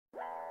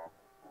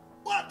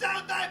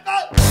Welcome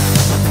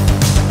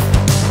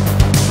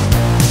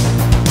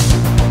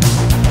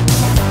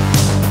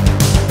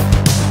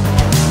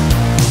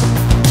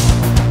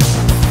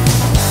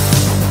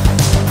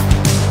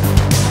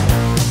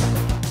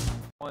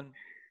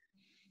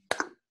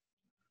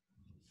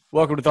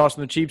to Thoughts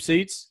from the Cheap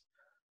Seats,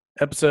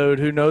 episode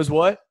Who Knows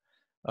What.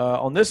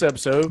 On this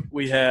episode,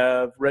 we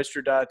have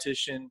registered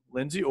dietitian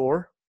Lindsay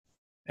Oar,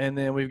 and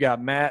then we've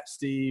got Matt,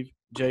 Steve,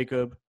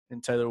 Jacob,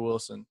 and Taylor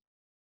Wilson.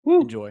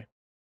 Woo. Enjoy.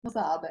 What's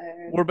up,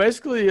 man? We're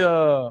basically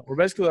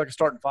like a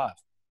starting five.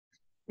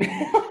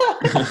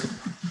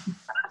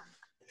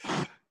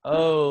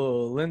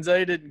 Oh,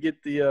 Lindsay didn't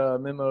get the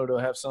memo to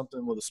have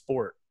something with a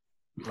sport.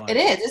 It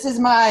is. This is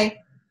my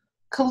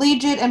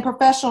Collegiate and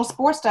Professional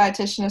Sports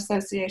Dietitian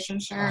Association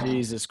shirt.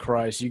 Jesus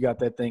Christ, you got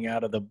that thing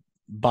out of the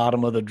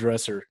bottom of the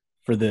dresser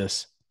for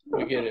this.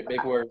 We get it.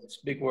 Big words.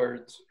 Big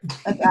words.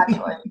 Exactly.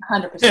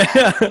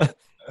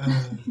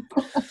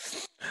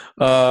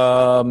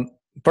 100%.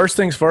 First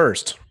things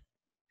first.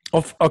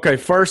 Okay,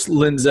 first,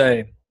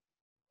 Lindsay,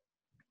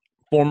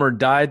 former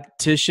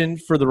dietitian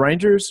for the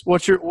Rangers.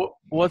 What's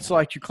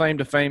like your claim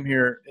to fame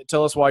here?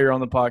 Tell us why you're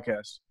on the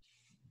podcast.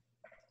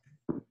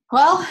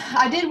 Well,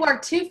 I did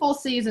work 2 full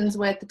seasons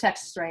with the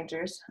Texas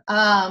Rangers.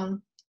 I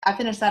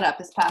finished that up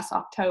this past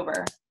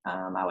October.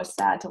 I was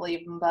sad to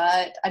leave them,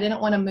 but I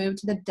didn't want to move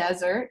to the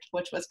desert,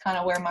 which was kind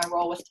of where my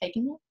role was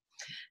taking me.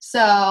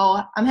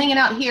 So I'm hanging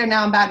out here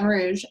now in Baton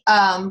Rouge.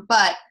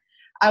 But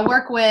I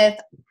work with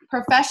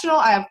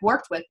I have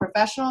worked with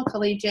professional,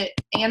 collegiate,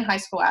 and high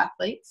school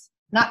athletes,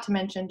 not to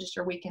mention just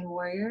your weekend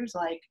warriors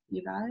like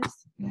you guys.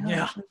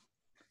 Yeah.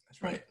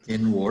 That's right.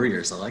 In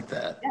warriors. I like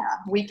that. Yeah,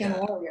 weekend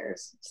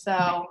warriors.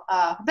 So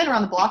I've been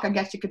around the block, I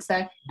guess you could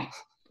say. This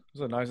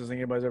is the nicest thing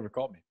anybody's ever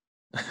called me.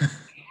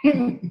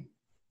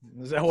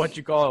 Is that what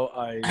you call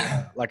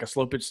like a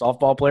slow pitch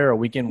softball player, a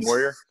weekend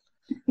warrior?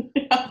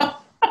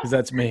 Because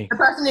that's me. The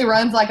person who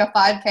runs like a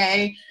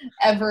 5K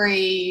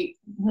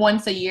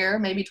once a year,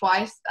 maybe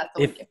twice. That's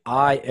the if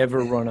I ever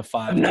run a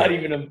 5K. I'm not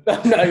even a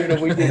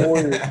weekend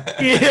warrior.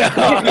 Yeah,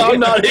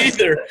 I'm not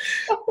either.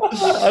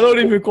 I don't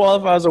even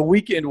qualify as a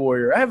weekend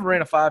warrior. I haven't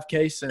ran a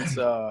 5K since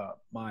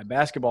my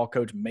basketball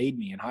coach made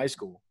me in high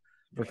school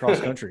for cross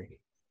country,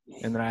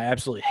 and then I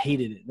absolutely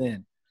hated it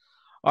then.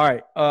 All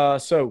right,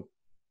 so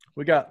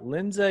we got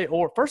Lindsay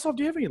Oar. First off,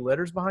 do you have any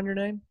letters behind your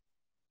name?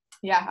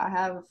 Yeah, I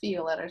have a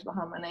few letters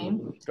behind my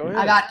name. Go ahead.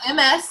 I got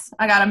MS.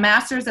 I got a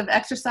Master's of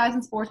Exercise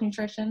and Sports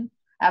Nutrition.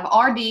 I have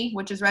RD,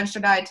 which is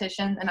Registered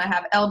Dietitian, and I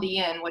have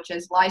LDN, which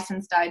is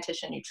Licensed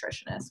Dietitian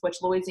Nutritionist,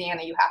 which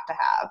Louisiana you have to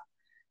have.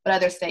 But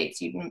other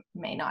states, you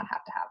may not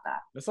have to have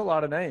that. That's a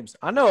lot of names.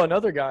 I know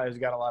another guy who's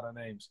got a lot of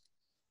names.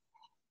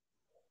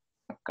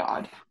 Oh,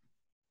 God.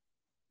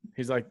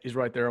 He's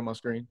right there on my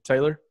screen.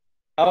 Taylor?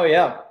 Oh,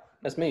 yeah.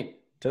 That's me.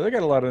 Taylor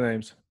got a lot of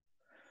names.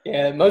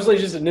 Yeah, mostly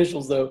just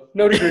initials, though.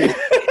 No degree.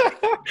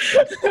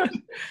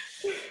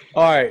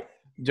 All right.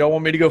 Do y'all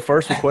want me to go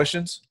first with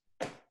questions?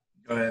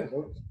 Go ahead.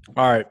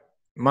 All right.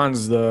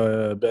 Mine's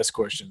the best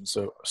question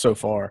so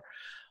far.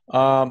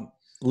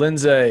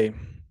 Lindsay,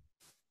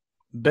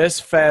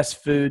 best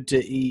fast food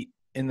to eat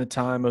in the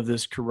time of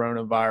this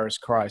coronavirus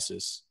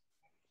crisis?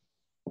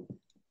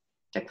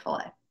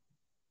 Chick-fil-A.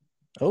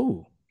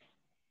 Oh.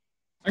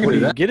 I can do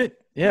that. Get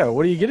it? Yeah.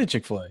 What do you get at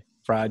Chick-fil-A?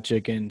 Fried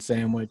chicken,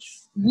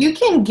 sandwich? You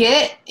can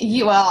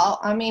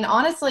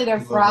honestly, their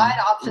fried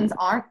options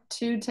aren't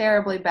too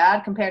terribly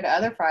bad compared to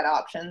other fried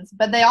options.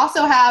 But they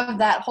also have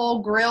that whole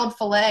grilled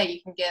filet. You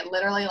can get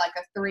literally like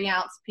a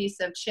 3-ounce piece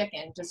of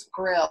chicken just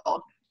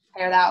grilled.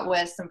 Pair that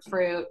with some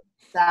fruit,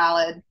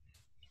 salad,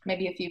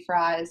 maybe a few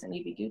fries, and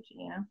you'd be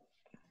Gucci, you know?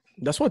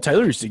 That's what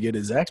Taylor used to get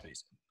at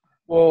Zaxby's.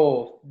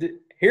 Whoa.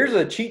 Here's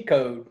a cheat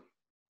code.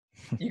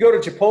 You go to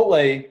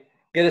Chipotle,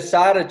 get a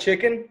side of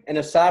chicken and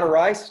a side of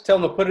rice. Tell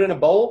them to put it in a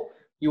bowl.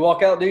 You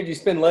walk out, dude, you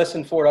spend less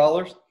than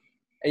 $4,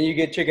 and you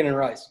get chicken and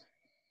rice.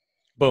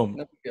 Boom.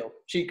 No big deal.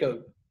 Cheat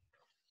code.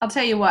 I'll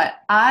tell you what,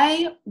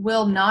 I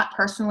will not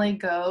personally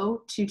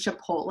go to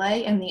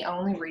Chipotle, and the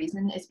only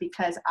reason is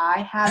because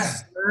I have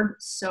served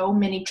so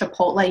many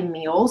Chipotle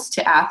meals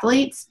to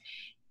athletes.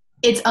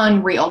 It's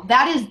unreal.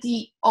 That is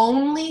the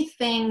only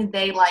thing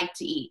they like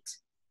to eat.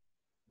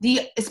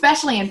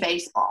 Especially in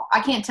baseball. I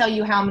can't tell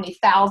you how many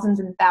thousands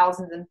and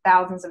thousands and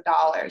thousands of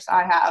dollars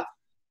I have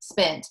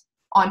spent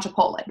on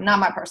Chipotle. Not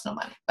my personal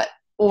money, but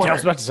ordered. Yeah, I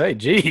was about to say,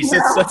 geez,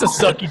 that's a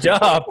sucky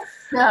job.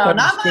 No, not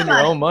my spend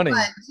money, your own money.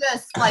 but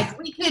just like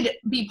we could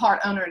be part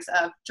owners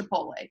of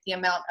Chipotle, the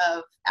amount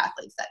of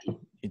athletes that eat.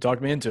 You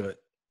talked me into it.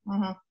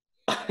 Mm-hmm.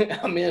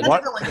 I mean,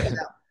 What?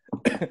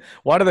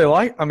 Why do they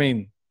like? I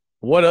mean,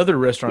 what other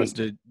restaurants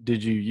did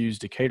you use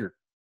to cater?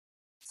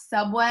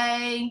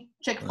 Subway,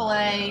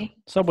 Chick-fil-A.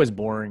 Subway's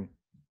boring.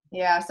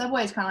 Yeah,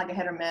 Subway is kind of like a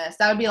hit or miss.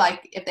 That would be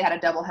like if they had a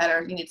double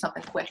header, you need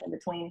something quick in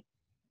between.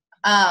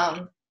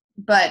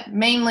 But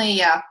mainly,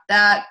 yeah,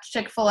 that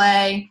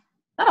Chick-fil-A,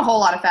 not a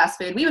whole lot of fast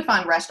food. We would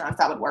find restaurants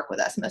that would work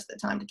with us most of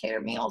the time to cater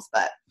meals,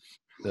 but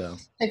Yeah.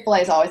 Chick-fil-A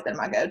has always been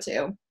my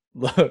go-to.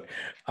 Look,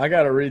 I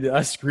got to read it.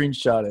 I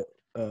screenshot it.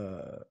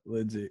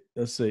 Lindsay.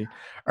 Let's see.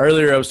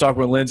 Earlier, I was talking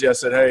with Lindsay. I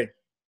said, hey,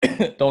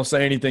 don't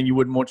say anything you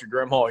wouldn't want your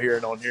grandma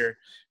hearing on here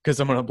because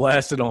I'm going to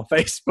blast it on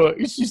Facebook.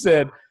 And she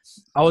said,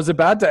 I was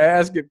about to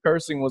ask if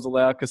cursing was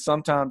allowed because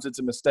sometimes it's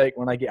a mistake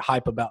when I get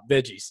hype about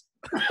veggies.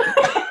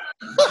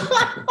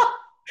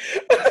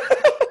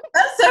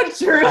 That's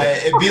so true.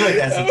 It'd be like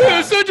that It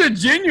was sometimes. such a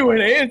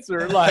genuine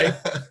answer. Like,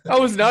 I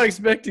was not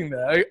expecting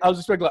that. I was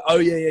expecting, like, oh,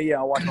 yeah.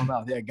 I'll watch my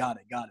mouth. Yeah, got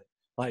it.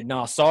 Like,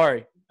 no,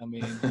 sorry. I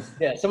mean,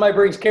 Yeah, somebody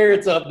brings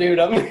carrots up, dude.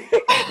 I'm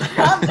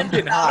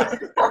getting hot.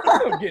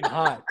 I'm getting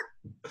hot.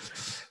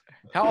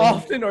 How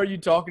often are you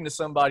talking to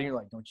somebody and you're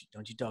like,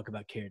 don't you talk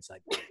about carrots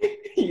like that?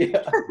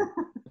 Yeah.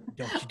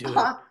 Don't you do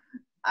it?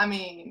 I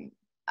mean,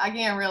 I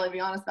can't really be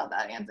honest about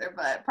that answer,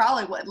 but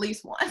probably at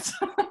least once.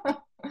 I'm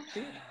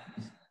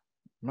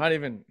not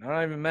even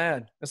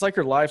mad. It's like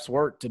your life's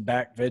work to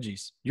back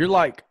veggies. You're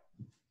like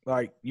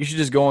you should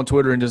just go on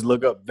Twitter and just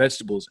look up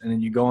vegetables, and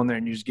then you go on there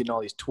and you're just getting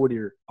all these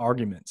Twitter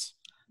arguments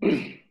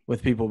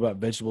with people about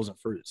vegetables and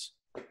fruits.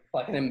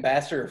 Like an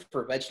ambassador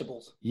for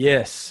vegetables.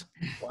 Yes.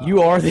 Wow.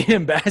 You are the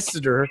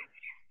ambassador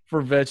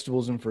for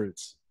vegetables and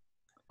fruits.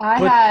 I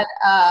had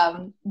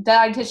the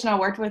dietitian I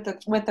worked with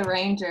the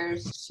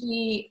Rangers.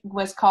 She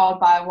was called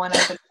by one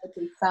of the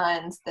coach's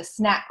sons the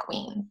snack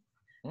queen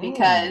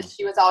because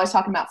she was always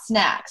talking about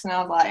snacks. And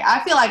I was like,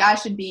 I feel like I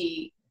should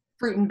be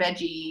fruit and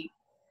veggie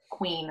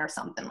queen or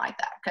something like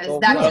that because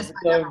that's just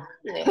my number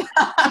one thing.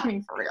 I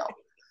mean, for real.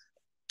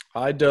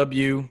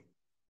 IW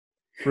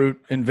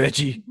fruit and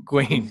veggie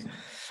queen.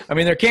 I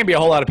mean, there can't be a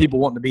whole lot of people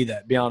wanting to be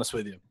that, to be honest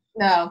with you.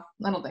 No,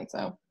 I don't think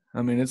so.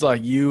 I mean, it's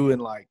like you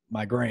and like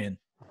my gran.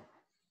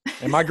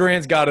 And my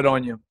gran's got it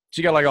on you.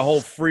 She got like a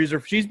whole freezer.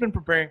 She's been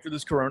preparing for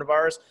this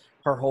coronavirus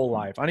her whole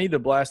life. I need to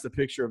blast the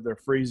picture of their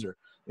freezer.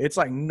 It's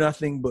like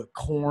nothing but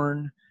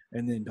corn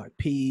and then like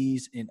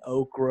peas and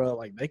okra.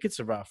 Like they could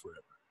survive forever.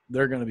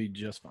 They're going to be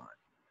just fine.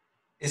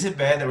 Is it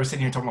bad that we're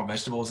sitting here talking about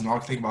vegetables and all I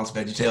can think about is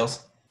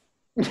VeggieTales?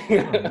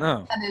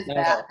 No. That is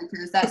bad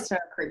because that stuff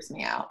creeps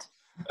me out.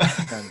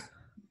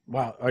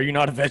 Wow. Are you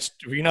not a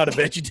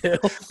veggie tail?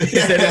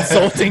 Is that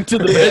insulting to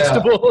the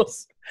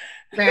vegetables?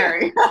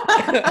 Very.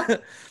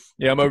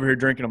 Yeah, I'm over here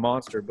drinking a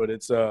Monster, but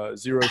it's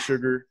zero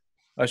sugar.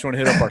 I just want to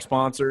hit up our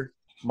sponsor,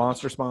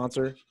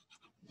 Monster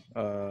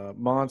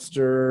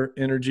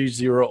Energy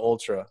Zero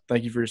Ultra.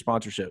 Thank you for your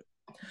sponsorship.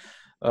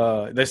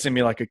 They send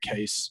me like a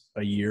case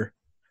a year.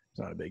 It's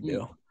not a big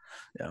deal.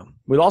 Yeah,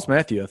 we lost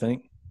Matthew, I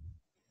think.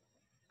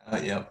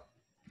 Yep.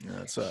 Yeah,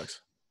 that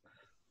sucks.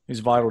 He's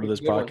vital to this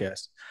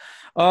podcast.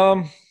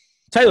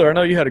 Taylor, I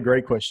know you had a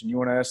great question. You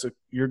want to ask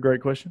your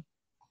great question?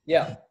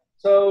 Yeah.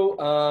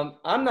 So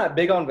I'm not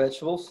big on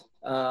vegetables.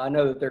 I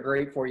know that they're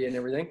great for you and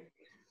everything.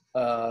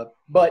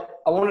 But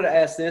I wanted to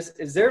ask this.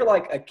 Is there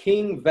like a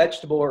king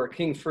vegetable or a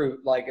king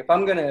fruit? Like if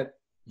I'm going to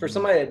 – for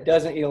somebody that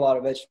doesn't eat a lot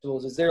of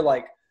vegetables, is there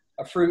like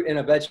a fruit and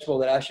a vegetable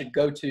that I should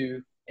go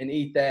to and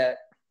eat that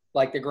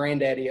like the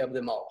granddaddy of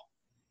them all?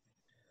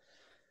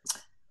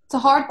 It's a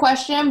hard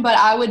question, but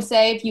I would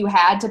say if you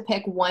had to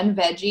pick one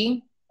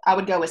veggie, I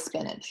would go with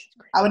spinach.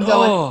 I would go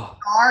with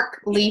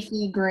dark,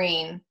 leafy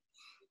green.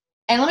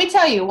 And let me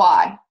tell you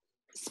why.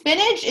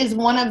 Spinach is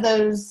one of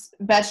those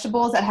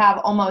vegetables that have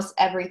almost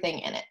everything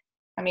in it.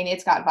 I mean,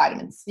 it's got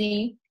vitamin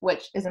C,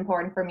 which is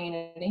important for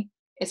immunity.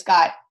 It's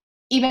got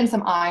even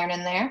some iron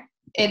in there.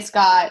 It's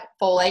got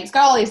folate. It's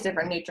got all these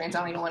different nutrients I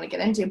don't even want to get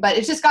into, but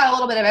it's just got a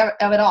little bit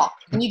of it all.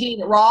 And you can eat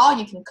it raw.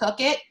 You can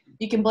cook it.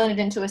 You can blend it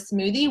into a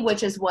smoothie,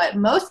 which is what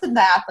most of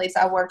the athletes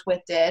I worked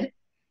with did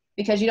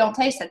because you don't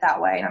taste it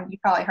that way. And you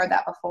probably heard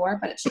that before,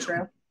 but it's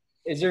true.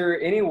 Is there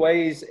any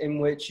ways in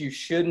which you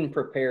shouldn't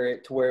prepare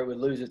it to where it would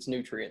lose its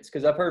nutrients?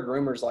 Because I've heard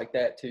rumors like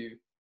that too.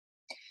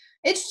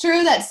 It's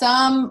true that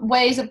some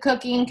ways of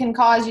cooking can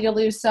cause you to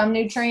lose some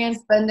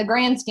nutrients, but in the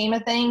grand scheme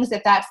of things,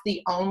 if that's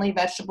the only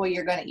vegetable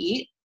you're going to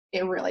eat,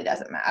 it really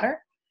doesn't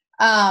matter.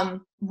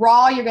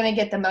 Raw, you're going to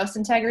get the most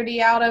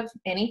integrity out of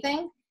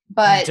anything.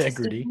 But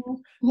integrity.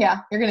 Yeah,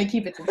 you're going to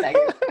keep its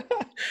integrity.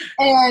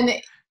 And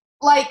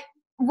like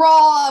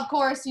raw, of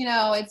course, you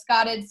know, it's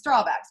got its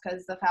drawbacks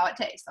because of how it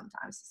tastes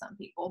sometimes to some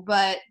people.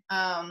 But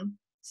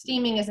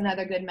steaming is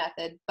another good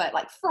method. But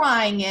like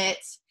frying it,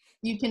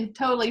 you can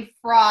totally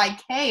fry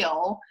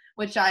kale,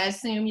 which I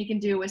assume you can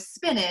do with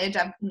spinach.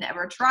 I've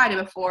never tried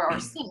it before or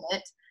seen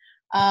it.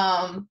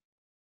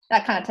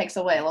 That kind of takes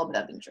away a little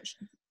bit of the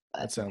nutrition.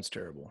 But. That sounds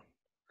terrible.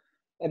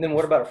 And then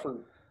what about a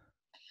fruit?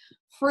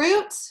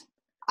 Fruit,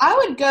 I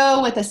would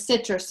go with a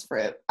citrus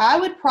fruit. I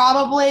would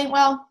probably,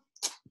 well,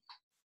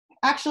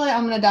 actually,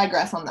 I'm going to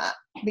digress on that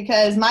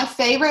because my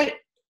favorite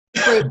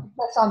fruit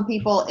that's on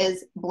people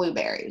is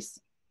blueberries.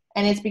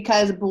 And it's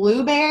because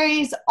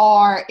blueberries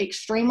are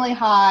extremely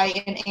high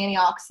in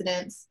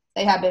antioxidants.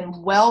 They have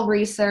been well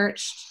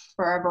researched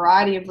for a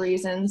variety of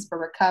reasons, for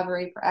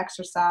recovery, for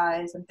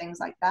exercise, and things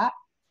like that.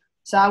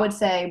 So I would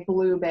say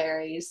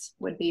blueberries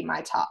would be my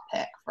top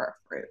pick for a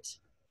fruit.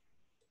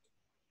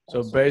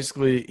 So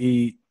basically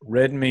eat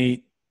red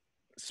meat,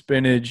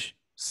 spinach,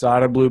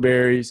 side of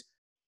blueberries,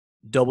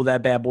 double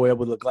that bad boy up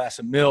with a glass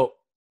of milk.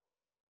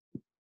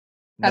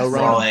 That's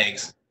Raw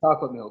eggs.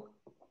 Chocolate milk.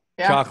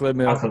 Yeah. Chocolate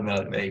milk. Chocolate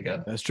milk. There you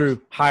go. That's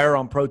true. Higher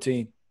on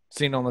protein,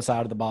 seen on the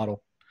side of the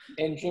bottle.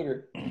 And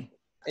sugar. And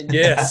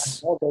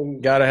Yes.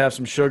 Got to have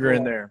some sugar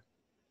in there.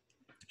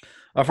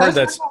 I've heard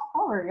that's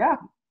Color, yeah.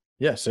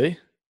 yeah. See,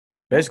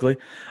 basically,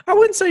 I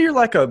wouldn't say you're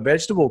like a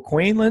vegetable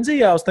queen,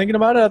 Lindsay. I was thinking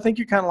about it. I think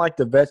you're kind of like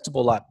the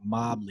vegetable like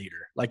mob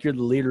leader, like you're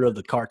the leader of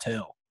the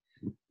cartel.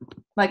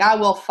 Like I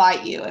will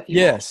fight you if you.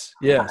 Yes,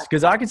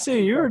 because I can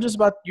see you're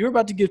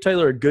about to give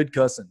Taylor a good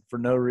cussing for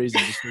no reason.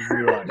 Just because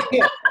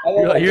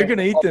you're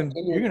gonna eat them.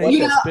 You're gonna eat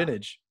that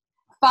spinach.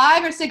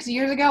 5 or 6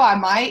 years ago, I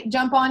might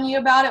jump on you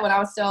about it when I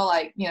was still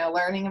like,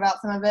 learning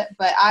about some of it.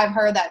 But I've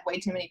heard that way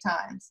too many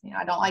times.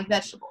 I don't like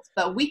vegetables,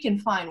 but we can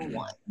find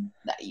one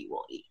that you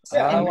will eat.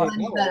 Yeah, and one's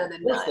better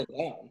than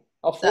none.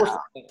 I'll force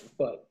it down,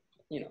 but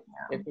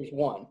if there's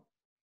one.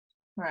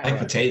 Right. I like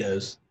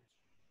potatoes.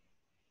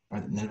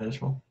 Are they a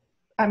vegetable?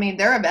 I mean,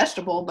 they're a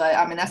vegetable, but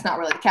I mean that's not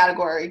really the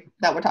category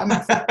that we're talking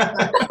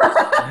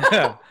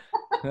about.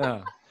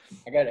 Yeah.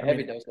 I got a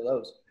heavy dose of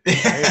those.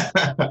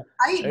 I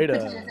eat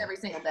potatoes every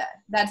single day.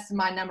 That's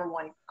my number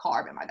one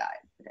carb in my diet,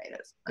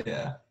 potatoes.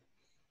 Yeah.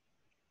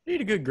 You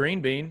eat a good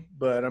green bean,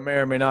 but I may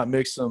or may not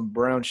mix some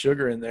brown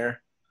sugar in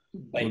there.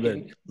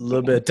 Bacon. A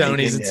little bit of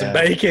Tony's and some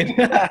bacon.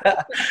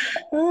 I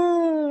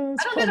don't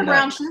do the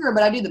brown sugar,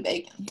 but I do the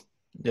bacon.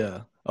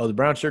 Yeah. Oh, the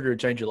brown sugar would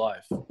change your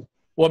life.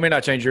 Well, it may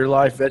not change your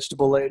life,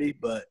 vegetable lady,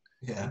 but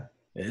yeah,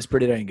 it's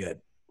pretty dang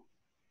good.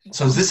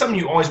 So is this something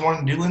you always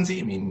wanted to do, Lindsay?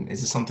 I mean,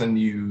 is this something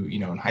you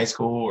in high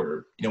school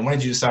or, when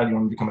did you decide you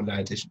wanted to become a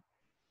dietitian?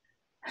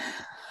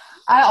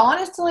 I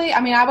honestly,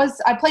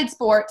 I played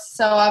sports,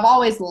 so I've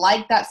always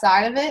liked that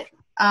side of it.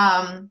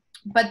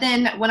 But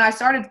then when I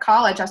started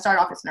college, I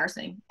started off as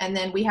nursing. And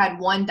then we had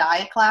one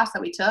diet class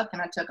that we took,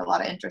 and I took a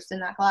lot of interest in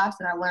that class.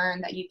 And I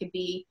learned that you could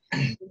be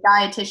a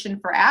dietitian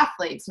for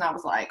athletes. And I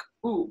was like,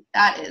 ooh,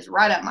 that is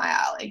right up my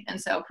alley. And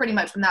so pretty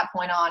much from that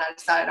point on, I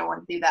decided I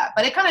wanted to do that.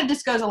 But it kind of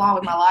just goes along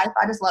with my life.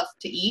 I just love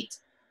to eat.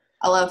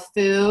 I love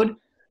food.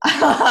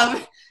 I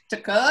love to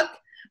cook.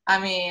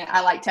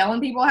 I like telling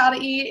people how to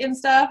eat and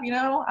stuff,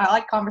 I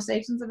like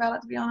conversations about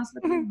it, to be honest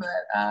with you. But,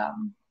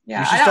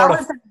 yeah, I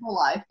wouldn't say the whole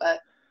life,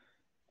 but.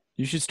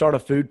 You should start a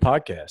food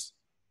podcast.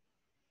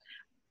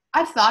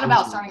 I've thought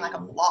about starting like a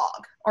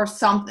vlog or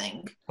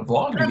something. A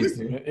vlog would be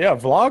good. Yeah, a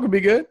vlog would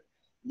be good.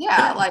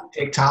 Yeah, like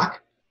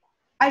TikTok.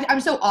 I'm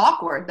so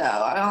awkward though.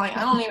 I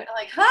don't even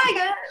like. Hi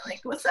guys,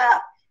 like what's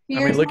up?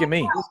 Look at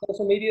me.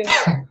 Social media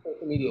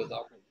is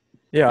awkward.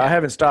 Yeah, I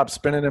haven't stopped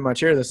spinning in my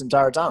chair this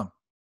entire time.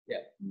 Yeah,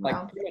 like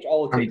pretty much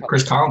all of TikTok.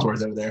 Chris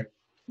Collinsworth over there.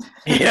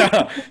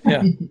 Yeah.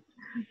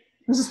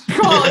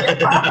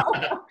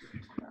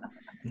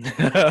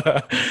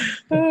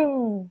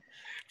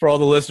 For all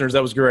the listeners,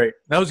 that was great.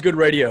 That was good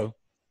radio.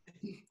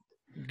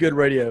 Good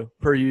radio,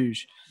 per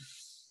usual.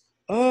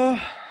 Well,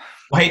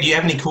 hey, do you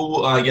have any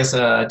cool,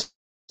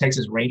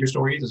 Texas Ranger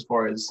stories as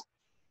far as,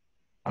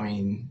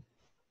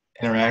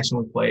 interaction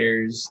with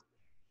players?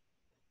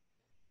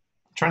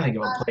 I'm trying to think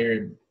of a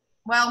player.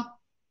 Well,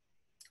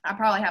 I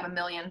probably have a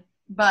million,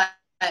 but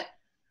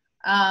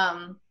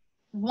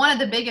one of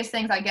the biggest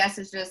things, I guess,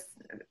 is just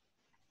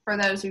for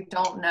those who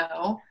don't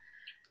know,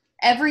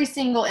 every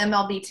single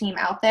MLB team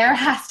out there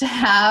has to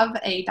have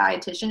a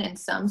dietitian in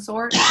some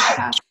sort.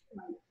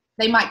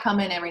 They might come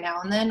in every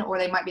now and then, or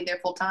they might be there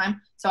full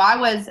time. So I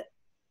was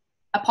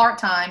a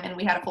part-time, and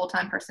we had a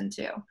full-time person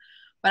too.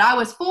 But I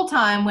was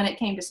full-time when it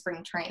came to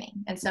spring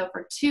training. And so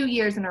for 2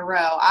 years in a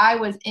row, I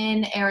was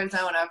in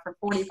Arizona for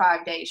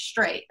 45 days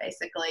straight,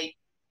 basically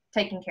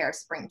taking care of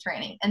spring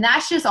training. And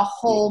that's just a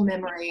whole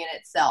memory in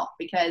itself,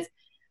 because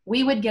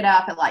we would get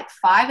up at like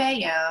 5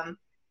 a.m.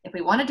 If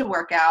we wanted to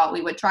work out,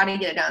 we would try to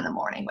get it done in the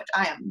morning, which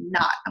I am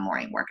not a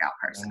morning workout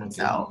person.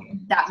 So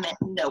that meant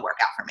no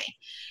workout for me.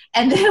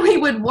 And then we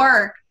would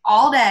work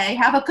all day,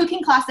 have a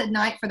cooking class at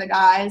night for the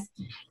guys,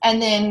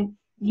 and then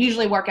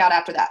usually work out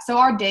after that. So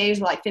our days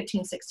were like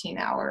 15, 16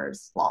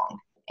 hours long.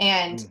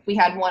 And we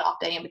had one off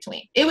day in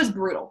between. It was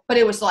brutal, but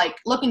it was like,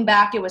 looking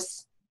back, it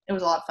was a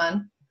lot of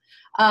fun.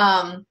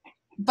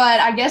 But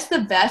I guess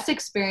the best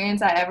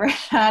experience I ever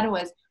had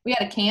was we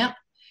had a camp.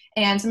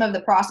 And some of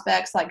the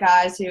prospects, like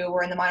guys who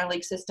were in the minor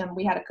league system,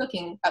 we had a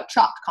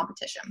chalk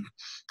competition.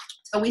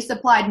 So we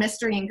supplied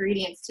mystery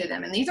ingredients to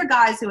them. And these are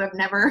guys who have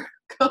never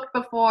cooked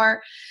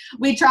before.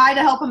 We tried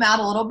to help them out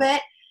a little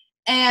bit.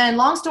 And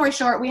long story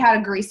short, we had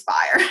a grease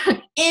fire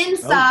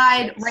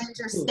inside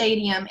Ranger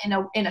Stadium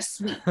in a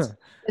suite.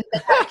 They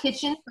had a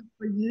kitchen.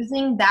 We're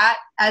using that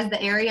as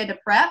the area to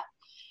prep.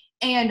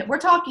 And we're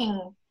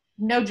talking,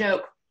 no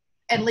joke,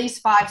 at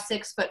least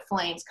 5-6 foot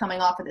flames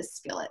coming off of this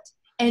skillet.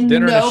 And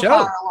no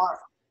fire alarm.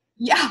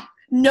 Yeah,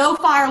 no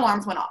fire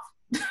alarms went off.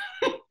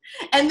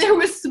 And there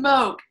was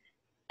smoke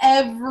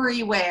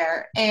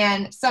everywhere,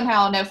 and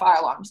somehow no fire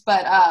alarms.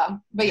 But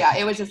yeah,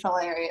 it was just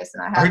hilarious.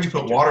 And I heard you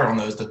put water on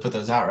those to put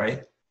those out,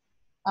 right?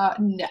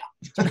 No.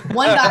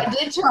 One guy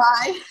did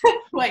try.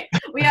 Wait,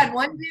 we had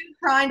one dude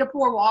trying to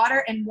pour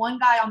water and one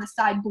guy on the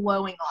side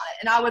blowing on it.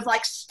 And I was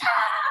like, stop!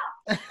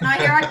 Now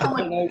here I come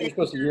with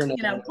close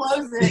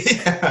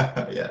it.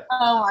 Yeah.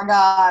 Oh my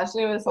gosh,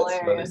 it was That's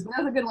hilarious. funny.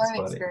 That was a good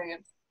learning That's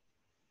experience.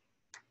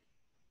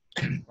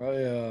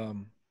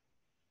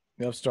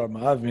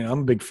 I'm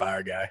a big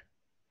fire guy.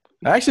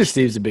 Actually,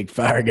 Steve's a big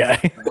fire guy.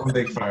 I'm a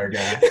big fire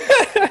guy.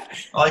 I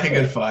like a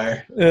good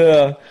fire.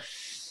 Yeah.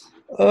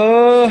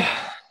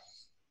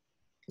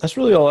 That's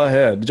really all I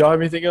had. Did y'all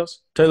have anything else?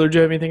 Taylor, did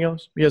you have anything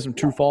else? You had some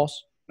true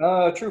false?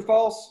 True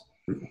false.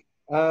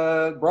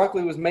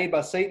 Broccoli was made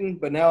by Satan,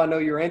 but now I know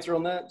your answer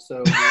on that.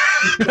 So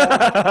That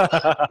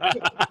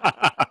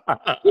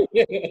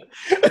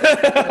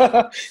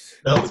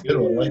was a good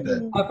one. I like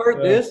that. I've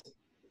heard this.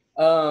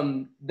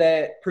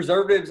 That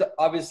preservatives,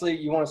 obviously,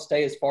 you want to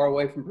stay as far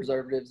away from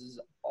preservatives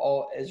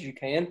as you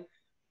can.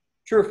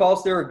 True or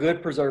false? There are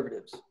good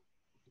preservatives.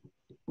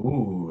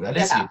 Ooh, that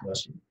is a good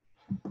question.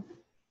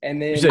 And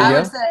then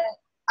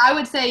I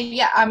would say,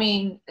 yeah. I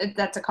mean,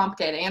 that's a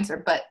complicated answer,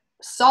 but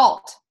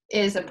salt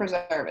is a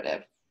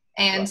preservative,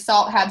 and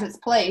salt has its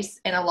place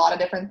in a lot of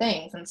different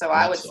things. And so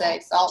I would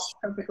say salt's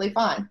perfectly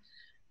fine.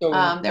 So,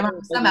 there are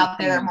some out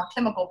there that are more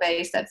chemical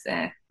based. That's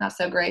not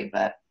so great,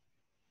 but.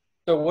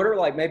 So what are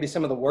like maybe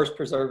some of the worst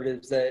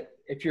preservatives that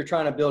if you're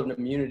trying to build an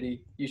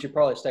immunity, you should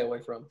probably stay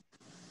away from?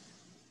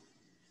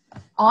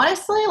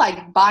 Honestly,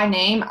 like by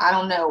name, I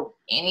don't know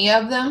any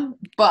of them,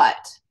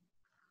 but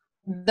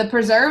the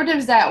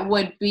preservatives that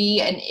would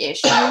be an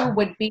issue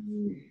would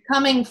be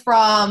coming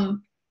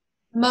from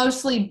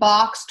mostly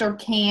boxed or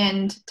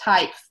canned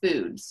type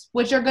foods,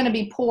 which are going to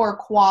be poor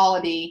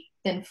quality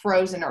than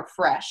frozen or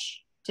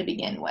fresh to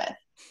begin with.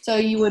 So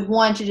you would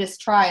want to just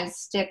try and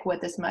stick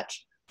with as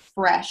much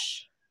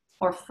fresh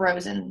or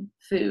frozen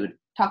food,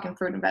 talking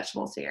fruit and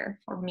vegetables here,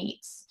 or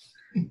meats,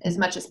 as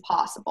much as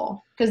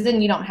possible, because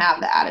then you don't have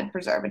the added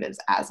preservatives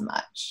as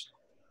much.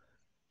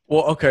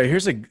 Well, okay,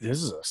 this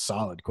is a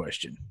solid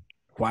question.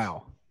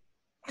 Wow.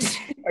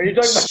 Are you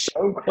talking about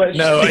your own question?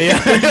 No,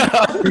 yeah.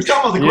 You're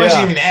talking about the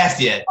question you haven't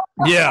asked yet.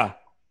 Yeah,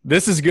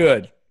 this is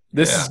good.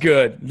 This is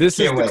good. This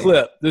is the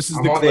clip. This is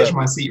the clip. I'm on the edge of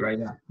my seat right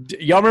now.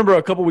 Y'all remember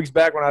a couple weeks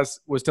back when I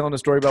was telling the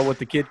story about what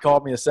the kid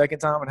called me a second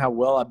time and how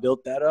well I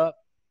built that up?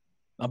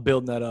 I'm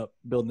building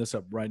this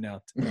up right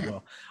now as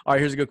well. All right,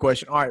 here's a good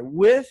question. All right,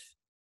 with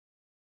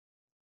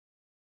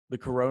the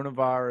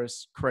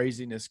coronavirus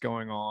craziness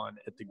going on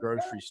at the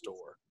grocery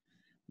store,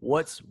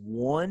 what's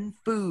one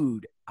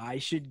food I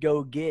should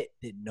go get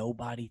that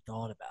nobody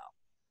thought about?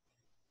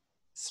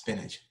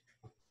 Spinach.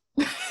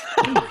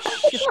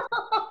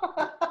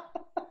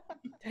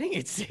 Dang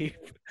it, Steve.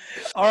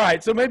 All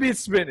right, so maybe it's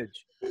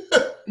spinach.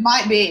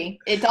 Might be.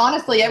 It's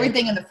honestly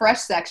everything in the fresh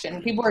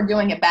section. People are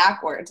doing it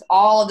backwards.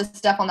 All of the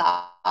stuff on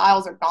the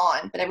aisles are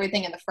gone, but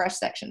everything in the fresh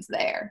section's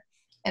there.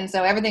 And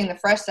so everything in the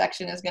fresh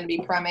section is going to be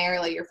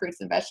primarily your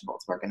fruits and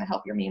vegetables. We're going to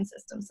help your immune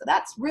system. So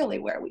that's really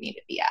where we need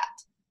to be at.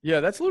 Yeah,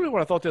 that's literally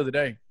what I thought the other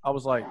day. I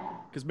was like,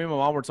 because me and my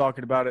mom were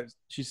talking about it.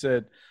 She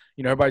said,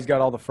 everybody's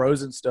got all the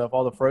frozen stuff,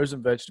 all the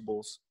frozen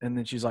vegetables. And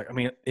then she's like,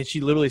 and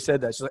she literally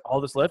said that. She's like,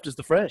 all that's left is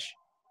the fresh.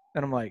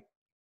 And I'm like,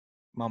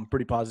 Mom, I'm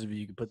pretty positive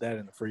you can put that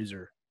in the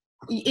freezer.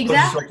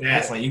 Exactly.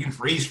 It's like you can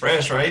freeze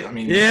fresh, right? I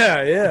mean,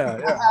 yeah.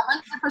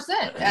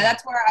 100%.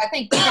 That's where I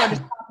think people are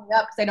just talking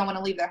up because they don't want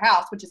to leave their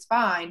house, which is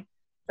fine.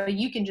 But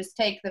you can just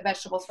take the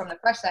vegetables from the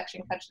fresh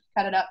section,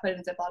 cut it up, put it in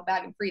a Ziploc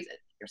bag, and freeze it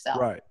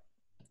yourself. Right.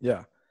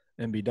 Yeah,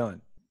 and be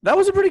done. That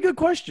was a pretty good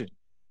question.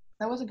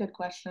 That was a good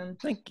question.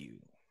 Thank you.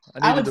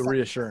 I needed the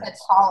reassurance.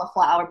 It's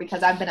cauliflower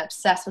because I've been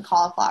obsessed with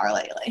cauliflower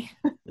lately.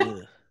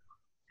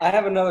 I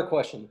have another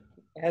question.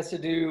 It has to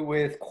do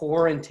with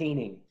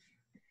quarantining.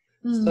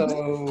 So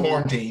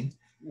quarantine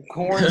and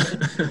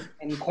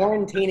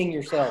quarantining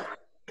yourself.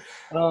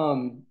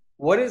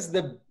 What is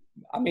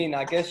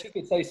I guess you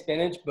could say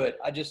spinach, but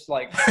I just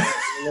like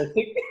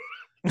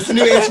it's a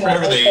new answer for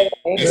everything.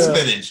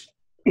 It's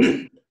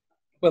spinach.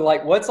 But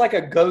like, what's like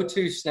a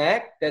go-to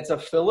snack that's a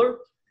filler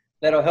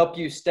that'll help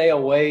you stay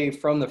away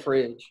from the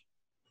fridge,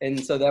 and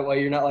so that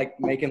way you're not like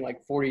making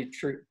like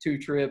 42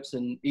 trips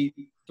and eat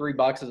 3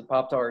 boxes of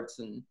Pop-Tarts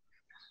and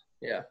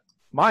yeah.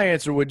 My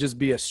answer would just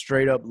be a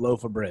straight up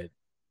loaf of bread.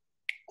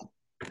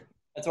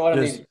 That's what I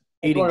just mean.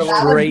 Eating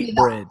straight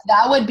bread.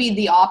 That would be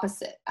the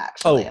opposite,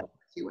 actually. Of what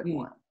you would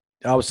want.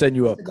 I was setting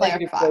you up. To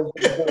clarify.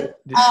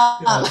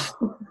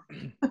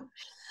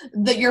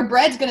 That your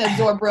bread's going to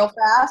absorb real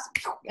fast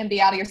and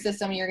be out of your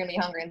system, and you're going to be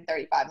hungry in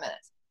 35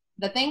 minutes.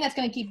 The thing that's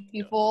going to keep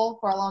you full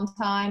for a long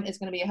time is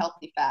going to be a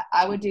healthy fat.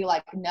 I would do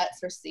like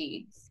nuts or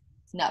seeds.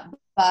 Nut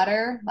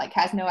butter, like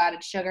has no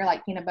added sugar,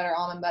 like peanut butter,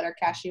 almond butter,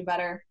 cashew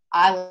butter.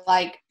 I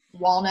like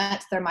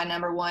walnuts. They're my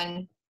number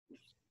one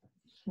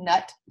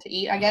nut to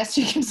eat, I guess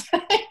you can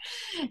say.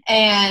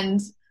 And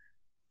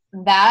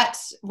that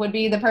would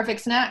be the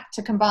perfect snack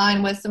to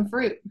combine with some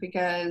fruit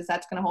because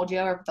that's going to hold you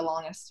over for the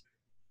longest.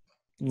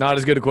 Not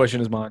as good a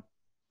question as mine.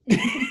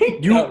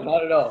 No,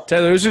 not at all.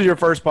 Taylor, this is your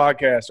first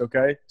podcast,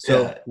 okay?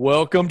 So Yeah.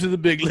 welcome to the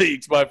big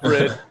leagues, my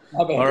friend.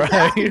 My bad. All right.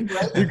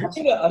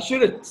 I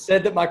should have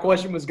said that my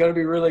question was going to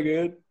be really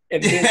good.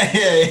 And then,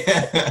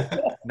 Yeah.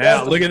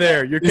 Now look at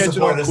there. You're You catching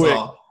support on us quick.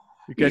 all.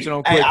 You're catching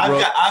on Hey, quick,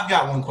 I've bro.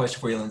 got one question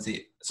for you,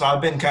 Lindsay. So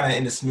I've been kind of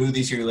into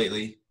smoothies here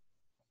lately.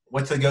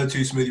 What's the go-to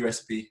smoothie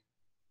recipe?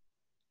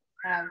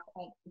 I have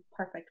a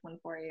perfect one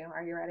for you.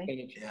 Are you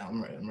ready? Yeah,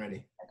 I'm ready. I'm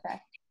ready. Okay.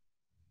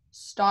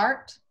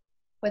 Start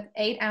with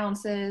 8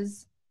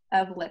 ounces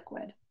of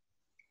liquid.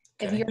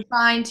 If Okay. you're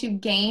trying to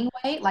gain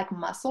weight, like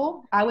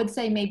muscle, I would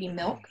say maybe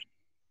milk.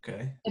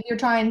 Okay. If you're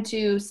trying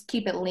to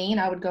keep it lean,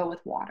 I would go with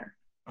water.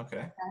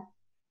 Okay.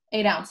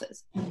 8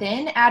 ounces.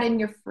 Then add in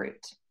your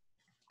fruit.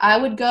 I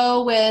would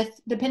go with,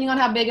 depending on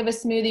how big of a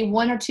smoothie,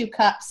 1 or 2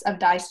 cups of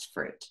diced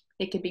fruit.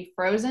 It could be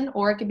frozen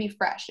or it could be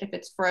fresh. If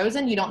it's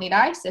frozen, you don't need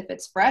ice. If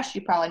it's fresh,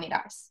 you probably need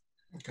ice.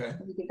 Okay.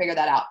 You can figure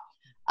that out.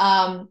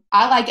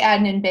 I like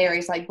adding in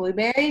berries like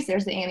blueberries.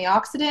 There's the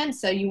antioxidant,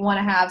 so you want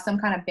to have some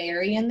kind of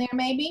berry in there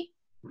maybe.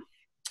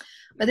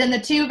 But then the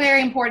 2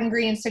 very important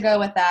ingredients to go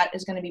with that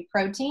is going to be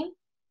protein,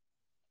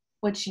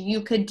 which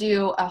you could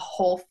do a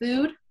whole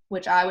food,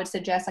 which I would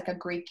suggest like a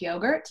Greek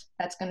yogurt.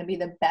 That's going to be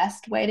the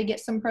best way to get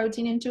some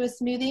protein into a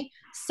smoothie.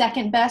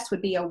 Second best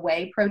would be a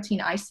whey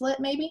protein isolate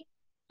maybe.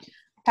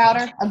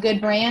 Powder, a good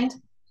brand.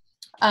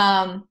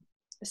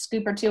 A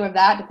scoop or 2 of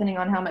that, depending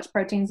on how much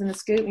protein's in the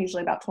scoop,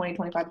 usually about 20,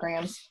 25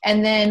 grams.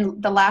 And then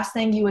the last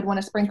thing, you would want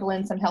to sprinkle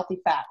in some healthy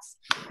fats,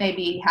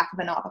 maybe half of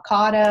an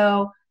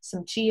avocado,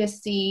 some chia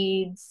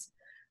seeds.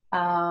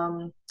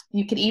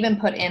 You could even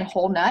put in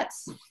whole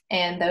nuts,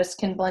 and those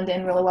can blend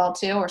in really well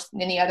too, or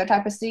any other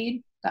type of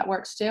seed. That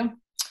works too.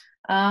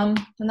 And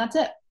that's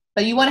it.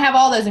 But you want to have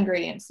all those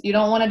ingredients. You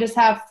don't want to just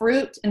have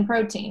fruit and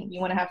protein.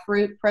 You want to have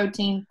fruit,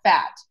 protein,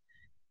 fat.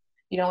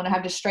 You don't want to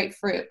have just straight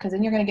fruit because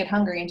then you're going to get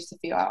hungry in just a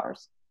few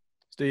hours.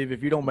 Steve,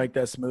 if you don't make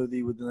that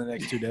smoothie within the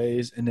next 2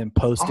 days and then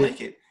post I'll it.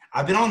 make it.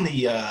 I've been on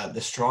the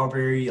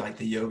strawberry, like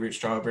the yogurt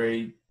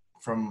strawberry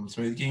from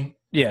Smoothie King.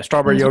 Yeah,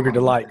 strawberry yogurt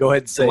delight. Go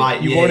ahead and say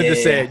Delight, it. You wanted to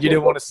yeah. say it. You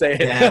didn't want to say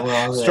it. Yeah,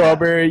 well, yeah.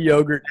 Strawberry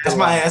yogurt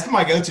delight. That's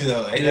my go-to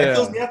though. It Yeah.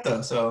 fills me up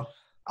though, so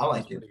I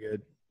like it. Pretty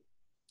good.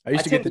 I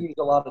used to tend get to use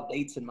a lot of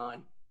dates in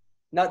mine.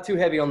 Not too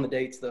heavy on the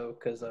dates though,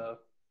 because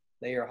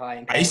they are high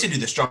in I used to calories.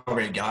 do the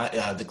strawberry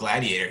the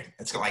Gladiator.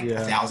 It's got like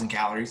 1,000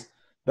 calories.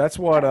 That's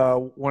what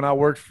when I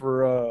worked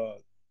for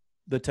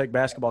the Tech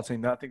basketball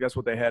team, I think that's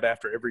what they had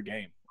after every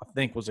game. I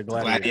think was a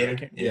gladiator.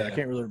 Gladiator? I Yeah.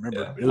 can't really remember.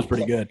 Yeah. It was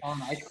pretty good.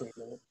 On ice cream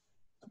with it.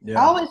 Yeah.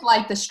 I always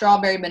like the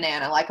strawberry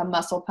banana, like a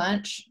muscle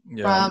punch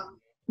Yeah. from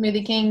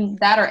Smoothie King.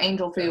 That or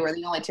Angel Food were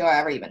the only 2 I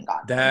ever even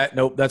got.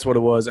 Nope, that's what it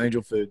was.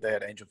 Angel food. They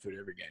had angel food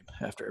every game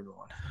after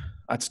everyone.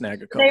 I'd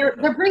snag a couple.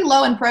 They're pretty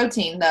low in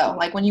protein though.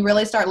 Like when you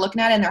really start looking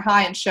at it, and they're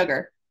high in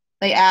sugar.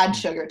 They add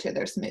sugar to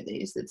their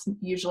smoothies. It's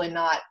usually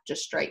not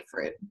just straight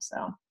fruit.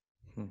 So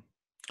It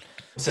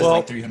says Well-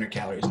 like 300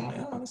 calories. I'm like,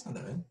 oh, that's not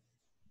that bad.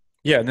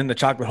 Yeah, and then the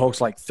Chocolate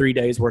Hulk's like 3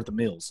 days worth of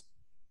meals.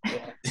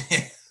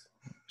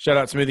 Shout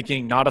out Smoothie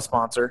King, not a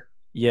sponsor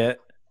yet.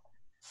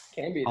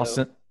 Can be I'll though.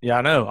 send. Yeah,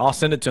 I know. I'll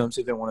send it to them,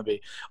 see if they want to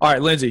be. All right,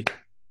 Lindsay,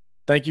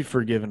 thank you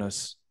for giving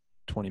us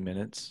 20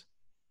 minutes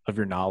of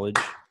your knowledge.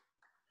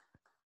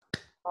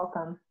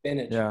 welcome.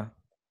 Spinach. Yeah.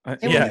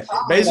 It was Yeah.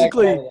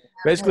 fun.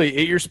 Basically,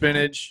 eat your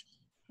spinach,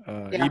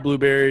 Yeah. eat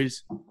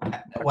blueberries. We'll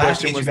have to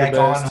question get you was the back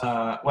best.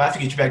 on. We'll have to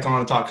get you back on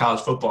to talk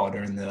college football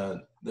during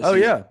the Oh, season,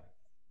 yeah.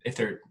 if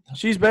they're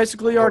She's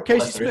basically our Casey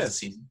unless there is a Smith.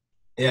 season.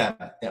 Yeah,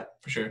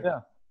 for sure.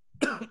 Yeah.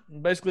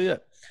 Basically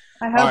it.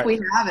 I All hope right.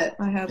 we have it.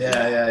 I hope. Yeah.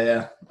 I'm Yeah,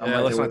 right let's there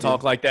not with you.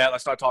 talk like that.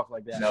 Let's not talk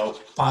like that. No,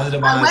 positive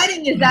My vibes.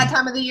 wedding is that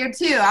time of the year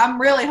too. I'm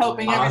really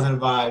hoping everything.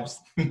 Positive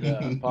vibes.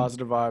 Yeah,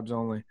 positive vibes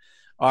only.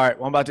 All right,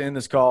 well, I'm about to end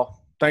this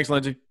call. Thanks,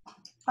 Lindsay.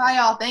 Bye,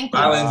 y'all. Thank you.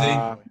 Bye,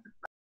 Lindsay.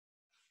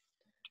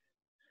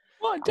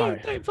 1, 2,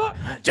 3, 4. All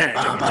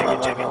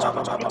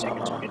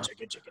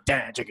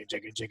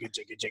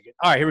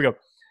right, here we go.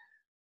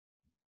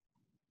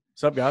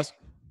 What's up, guys?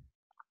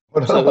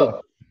 What's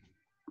up?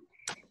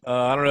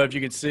 I don't know if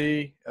you can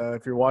see,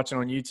 if you're watching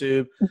on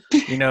YouTube,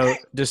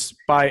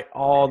 despite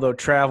all the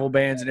travel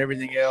bans and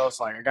everything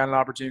else, like I got an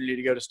opportunity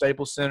to go to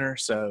Staples Center,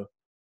 so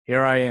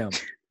here I am.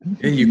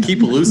 And you keep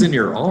losing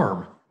your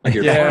arm. Like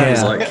your Yeah. arm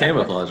is like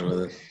camouflage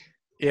with it.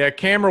 Yeah,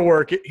 camera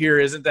work here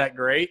isn't that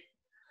great.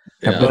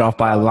 Got bit off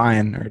by a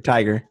lion or a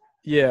tiger.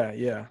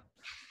 Yeah.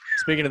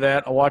 Speaking of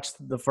that, I watched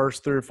the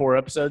first 3 or 4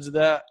 episodes of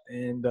that,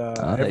 and there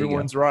you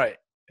everyone's right.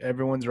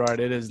 Everyone's right.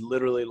 It is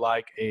literally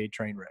like a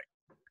train wreck.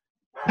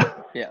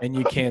 Yeah. And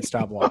you can't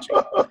stop watching.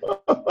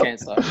 Can't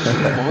stop.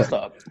 Won't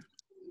stop.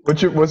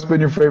 What's been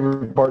your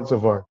favorite part so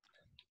far?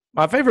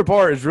 My favorite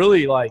part is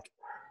really like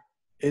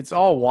it's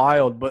all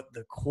wild, but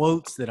the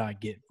quotes that I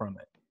get from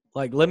it.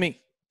 Like,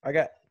 I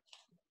got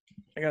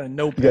a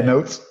notepad. You got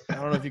notes? I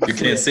don't know if you can You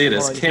see can't see it.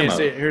 It's Hold on, you can't camo.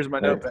 see it. Here's my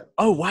notepad.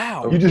 Oh,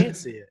 wow. You You just- can't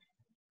see it.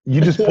 You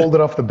just pulled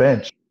it off the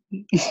bench.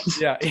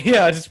 Yeah,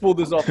 I just pulled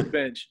this off the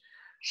bench.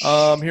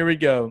 Here we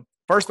go.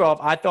 First off,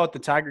 I thought the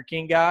Tiger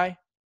King guy,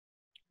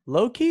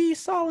 low-key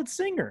solid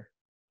singer.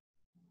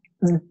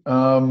 Okay.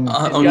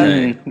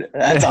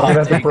 That's I'm all. gonna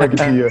have to break it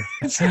to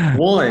you.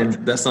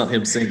 One, that's not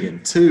him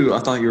singing. Two, I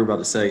thought you were about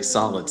to say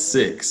solid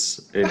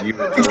 6, and you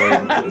were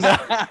going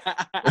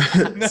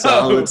No.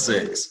 solid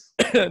 6.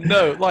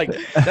 No, like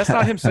that's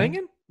not him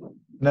singing.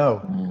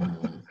 No.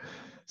 Mm.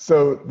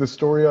 So the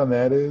story on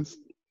that is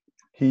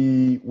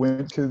he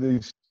went to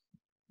these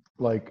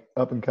like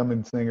up and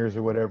coming singers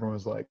or whatever and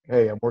was like,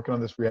 "Hey, I'm working on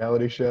this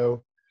reality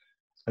show.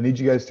 I need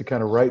you guys to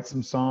kind of write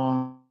some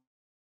songs."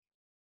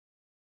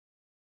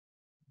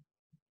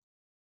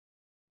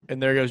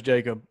 And there goes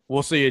Jacob.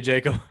 We'll see you,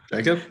 Jacob.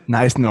 Jacob?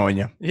 Nice knowing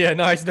you. Yeah,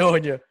 nice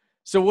knowing you.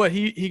 So what?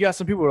 He got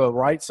some people to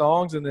write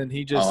songs, and then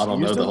he just. I don't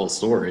know used the them? whole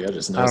story. I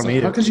just know. I don't something.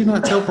 either. How could you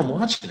not tell from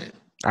watching it?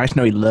 I just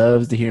know he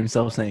loves to hear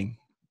himself sing.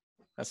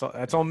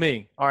 That's on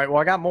me. All right. Well,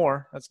 I got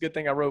more. That's a good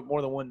thing I wrote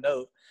more than one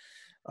note.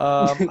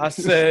 I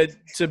said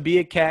to be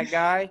a cat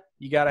guy,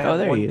 you got to have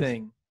there he one is.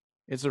 thing.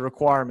 It's a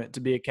requirement to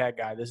be a cat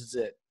guy. This is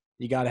it.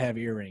 You got to have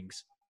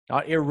earrings,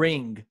 not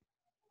earrings.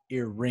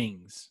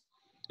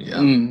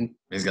 Yeah,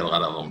 he's got a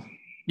lot of them.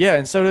 Yeah,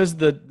 and so does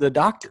the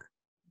doctor.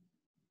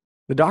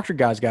 The doctor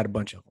guy's got a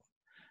bunch of them.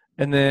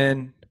 And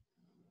then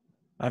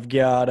I've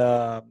got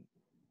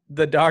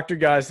the doctor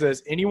guy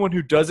says anyone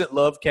who doesn't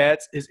love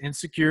cats is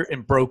insecure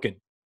and broken.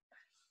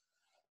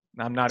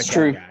 I'm not a cat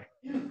true. guy.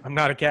 I'm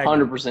not a cat guy.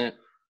 100%.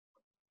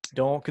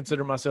 Don't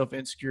consider myself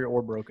insecure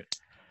or broken.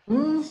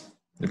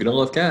 If you don't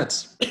love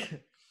cats,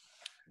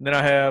 Then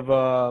I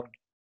have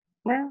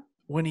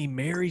when he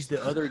marries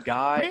the other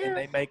guy and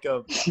they make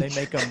a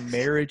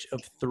marriage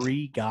of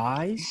 3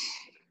 guys.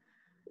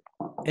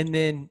 And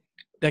then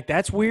like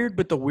that's weird,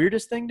 but the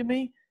weirdest thing to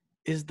me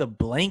is the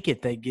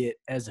blanket they get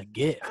as a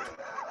gift.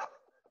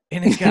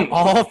 And it's got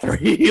all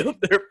 3 of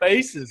their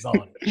faces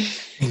on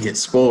it. you get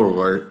spoiled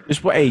alert.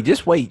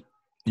 Just wait.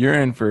 You're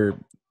in for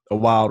a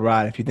wild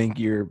ride if you think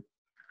you're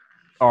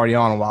already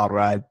on a wild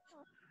ride.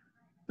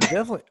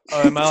 Definitely.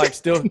 Am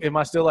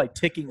I still like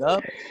ticking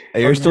up?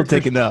 Hey, you're still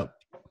ticking up.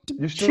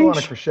 You're still on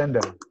a crescendo.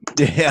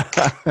 Yeah.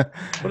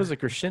 What is a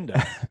crescendo?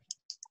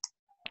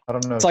 I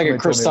don't know. It's like a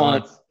Somebody told me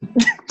croissant.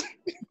 once.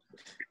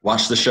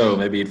 Watch the show.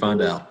 Maybe you'd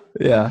find out.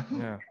 Yeah.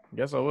 Yeah,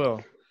 guess I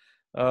will.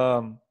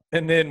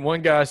 And then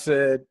one guy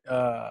said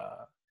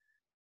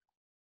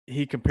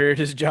he compared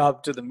his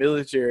job to the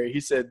military. He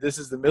said, "This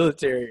is the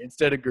military.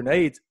 Instead of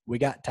grenades, we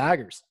got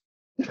tigers."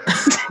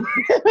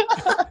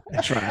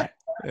 That's right.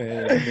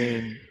 And, I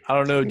mean, I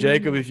don't know,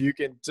 Jacob, if you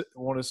can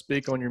want to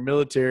speak on your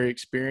military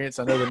experience.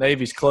 I know the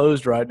Navy's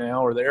closed right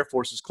now, or the Air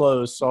Force is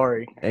closed.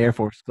 Sorry. Air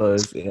Force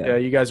closed. Yeah, Yeah.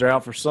 you guys are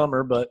out for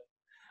summer, but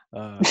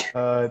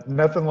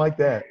Nothing like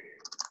that.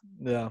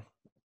 yeah,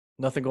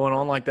 nothing going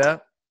on like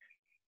that.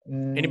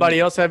 Mm, Anybody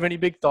else have any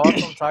big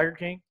thoughts on Tiger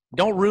King?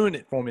 Don't ruin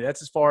it for me.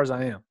 That's as far as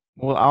I am.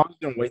 Well, I was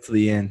gonna wait till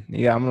the end.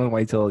 Yeah, I'm gonna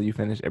wait till you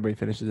finish. Everybody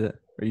finishes it,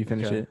 or you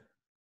finish Okay. it.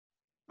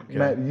 Okay.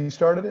 Matt, you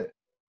started it.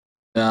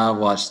 I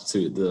watched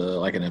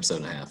like an episode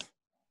and a half.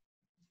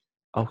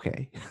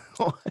 Okay.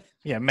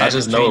 Yeah, I Matt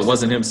just know changed it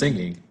wasn't him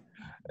singing.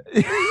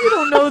 You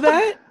don't know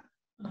that?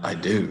 I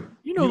do.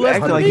 You know You less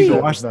act than like me. you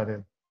You watched not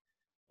him.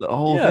 The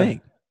whole Yeah.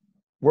 thing.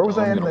 Where was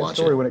Oh, I I'm in gonna that watch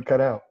story it. when it cut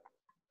out?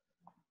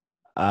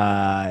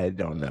 I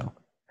don't know.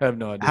 have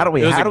no idea. How do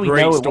we It was a know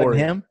great it story.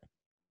 wasn't him?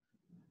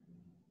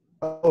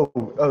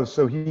 Oh,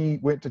 so he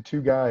went to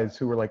 2 guys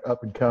who were like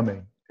up and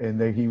coming,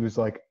 and he was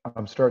like,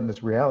 "I'm starting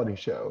this reality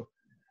show.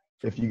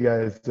 If you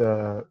guys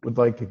would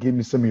like to give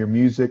me some of your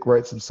music,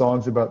 write some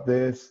songs about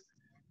this,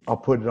 I'll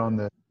put it on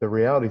the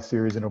reality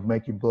series, and it'll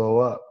make you blow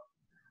up."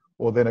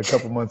 Well, then a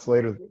couple months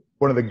later,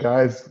 one of the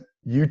guys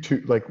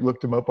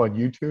looked him up on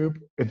YouTube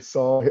and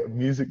saw a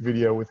music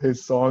video with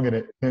his song in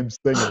it, him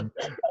singing.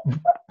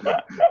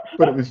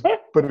 but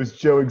it was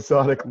Joe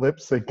Exotic lip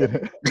syncing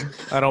it.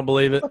 I don't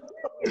believe it.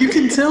 You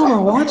can tell by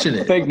watching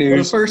it. Fake The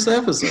news. first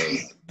episode.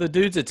 The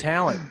dude's a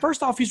talent.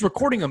 First off, he's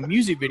recording a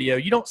music video.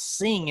 You don't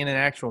sing in an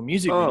actual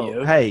music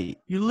video. Hey,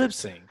 You lip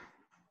sync.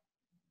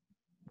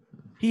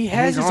 He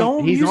has he's his on,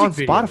 own he's music on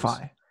videos.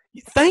 Spotify.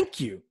 Thank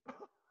you.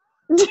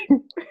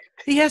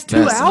 He has 2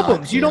 That's not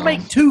albums. You don't him.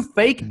 make 2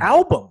 fake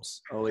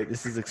albums. Oh wait,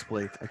 this is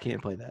explained. I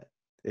can't play that.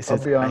 It I'll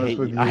says, be honest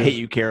with I you. hate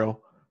you,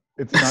 Carol.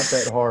 It's not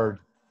that hard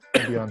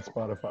to be on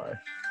Spotify.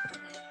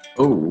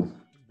 Oh,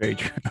 Very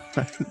true.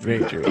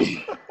 Very true.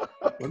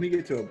 Let me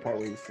get to a part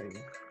where he's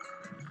singing.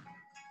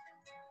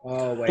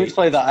 Oh Please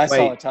play the I Saw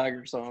a Wait.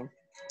 Tiger song.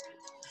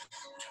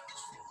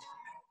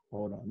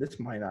 Hold on. This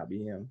might not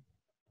be him.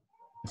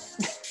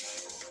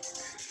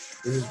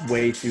 This is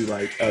way too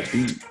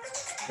upbeat.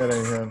 That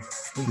ain't him.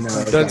 No,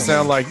 Doesn't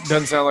sound like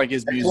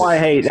his That's music. why I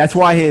hate. That's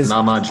why his.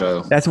 not my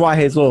Joe. That's why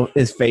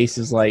his face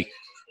is like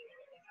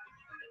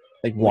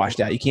washed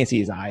out. You can't see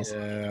his eyes.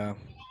 Yeah.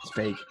 It's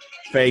fake.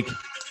 Fake.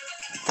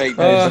 Fake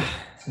Uh, news.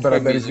 But I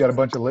bet he's got a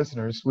bunch of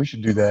listeners. We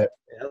should do that.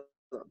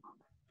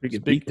 Pretty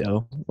good Speak- beat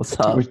though. What's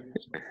up?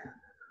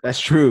 That's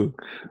true.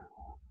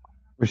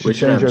 We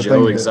should have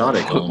Joe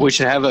Exotic on. We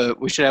should have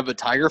a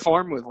tiger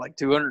farm with like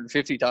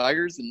 250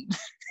 tigers and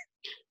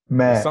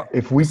Matt, Some-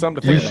 we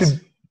something to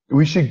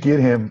we should get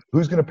him.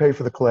 Who's going to pay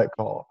for the collect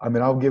call? I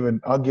mean, I'll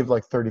give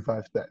like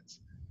 35 cents.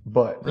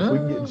 But if we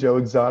can get Joe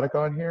Exotic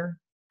on here,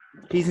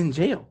 He's in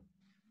jail.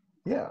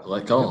 yeah.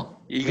 Like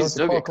call. You You can have to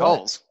still get call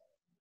calls.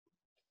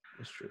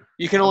 That's true.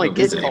 You can only I'll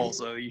get visit him. calls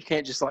though. You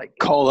can't just like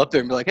call up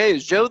there and be like, "Hey,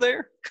 is Joe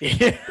there?"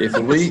 Yeah. If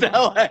we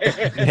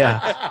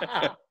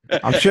Yeah.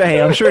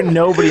 I'm sure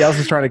nobody else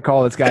is trying to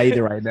call this guy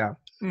either right now.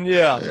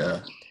 Yeah. yeah.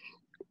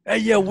 Hey,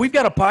 yeah, we've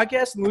got a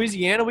podcast in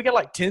Louisiana. We got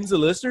like tens of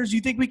listeners.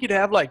 You think we could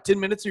have like 10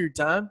 minutes of your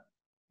time?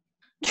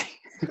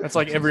 That's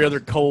like every other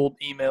cold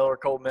email or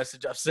cold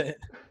message I've sent.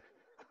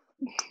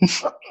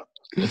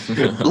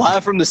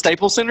 Live from the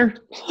Staples Center.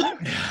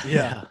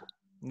 Yeah.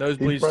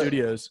 Nosebleed probably-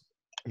 Studios.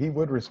 He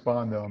would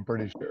respond though. I'm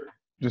pretty sure.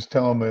 Just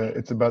tell him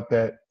it's about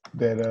that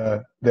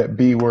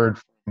B word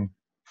from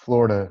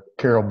Florida,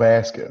 Carol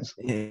Baskins.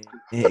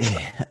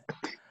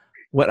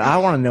 What I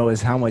want to know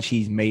is how much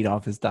he's made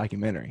off his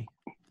documentary.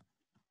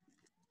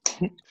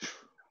 A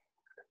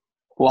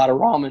lot of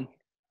ramen.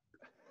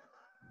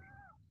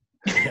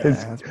 Yeah,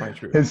 His- that's probably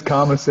true. His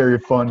commissary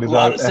fund is A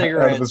lot out of of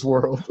cigarettes. this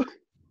world.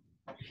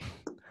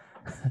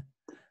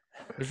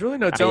 There's really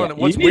no telling it.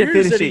 You What's need to weird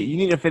is finish that it. You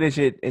need to finish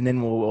it, and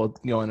then we'll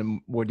go into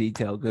more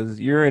detail because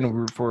you're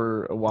in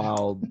for a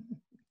wild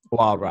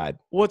ride.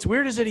 what's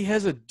weird is that he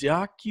has a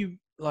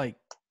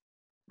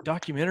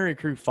documentary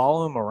crew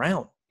follow him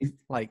around.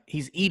 Like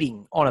he's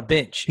eating on a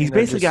bench. He's and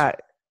they're basically just-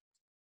 got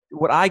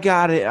what I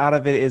got it out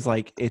of it is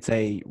like it's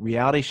a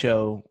reality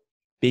show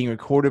being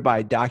recorded by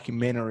a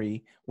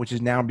documentary, which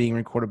is now being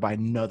recorded by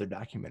another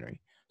documentary.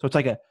 So it's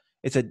like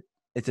it's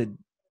a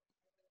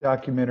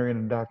Documentary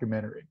and a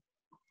documentary.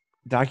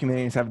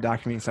 documentary instead of a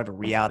documentary instead of a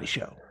reality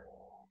show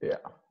Yeah.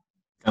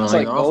 Kind It's of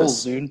like like goals,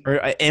 Office. dude. or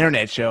an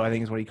internet show. I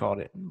think is what he called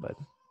it. But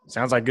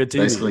sounds like good TV.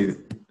 Basically,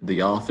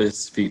 The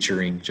Office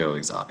featuring Joe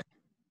Exotic.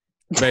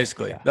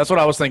 Basically, Yeah. that's what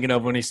I was thinking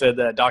of when he said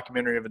that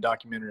documentary of a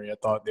documentary. I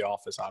thought The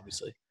Office,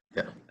 obviously.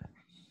 Yeah.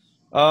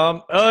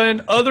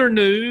 In other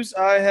news,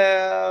 I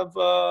have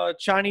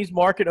Chinese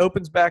market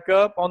opens back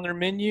up on their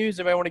menus.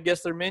 Anybody want to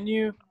guess their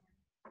menu?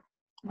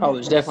 Oh,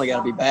 there's definitely got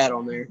to be bat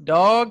on there.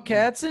 Dog,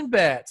 cats, and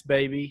bats,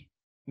 baby.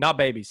 Not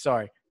babies,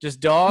 sorry. Just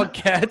dog,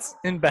 cats,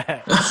 and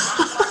bats.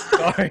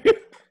 Sorry.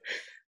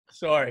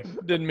 Sorry.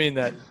 Didn't mean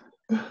that.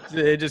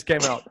 It just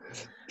came out.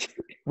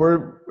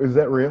 Where is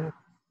that real?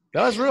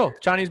 That was real.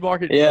 Chinese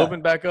market Yeah.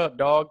 opened back up.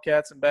 Dog,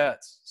 cats, and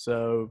bats.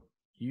 So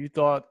you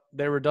thought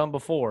they were done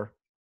before.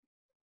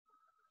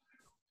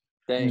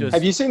 Dang. Just-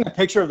 Have you seen the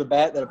picture of the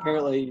bat that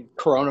apparently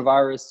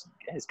coronavirus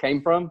has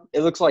came from?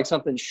 It looks like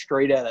something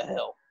straight out of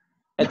hell.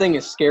 That thing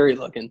is scary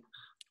looking.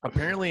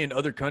 Apparently in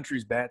other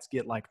countries, bats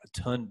get like a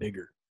ton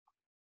bigger.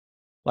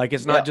 Like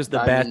it's not Yeah, just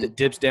the I bat mean- that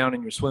dips down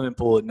in your swimming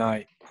pool at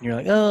night. And you're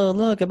like, oh,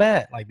 look, a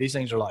bat. Like these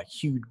things are like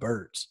huge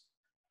birds.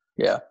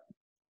 Yeah.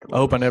 I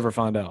hope I never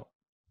find out.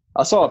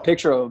 I saw a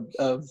picture of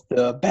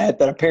the bat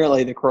that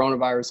apparently the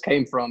coronavirus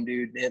came from,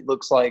 dude. It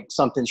looks like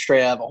something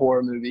straight out of a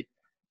horror movie.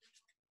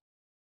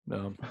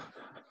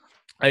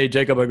 Hey,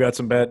 Jacob, I've got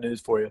some bad news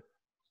for you.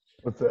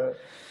 What's that?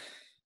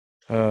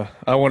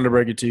 I wanted to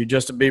break it to you.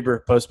 Justin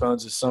Bieber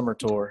postpones his summer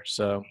tour.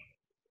 So,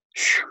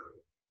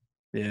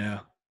 yeah.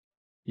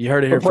 You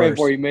heard it here We're praying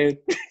first. for you, man.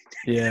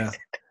 Yeah.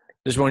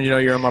 Just want you to know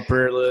you're on my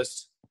prayer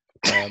list,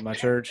 my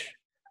church.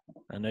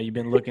 I know you've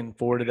been looking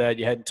forward to that.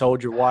 You hadn't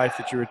told your wife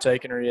that you were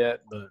taking her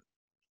yet, but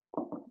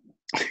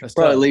that's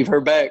Probably tough. leave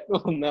her back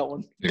on that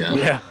one. Yeah.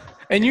 Yeah.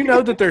 And you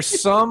know that there's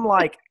some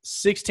like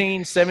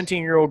 16,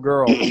 17-year-old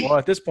girl, well,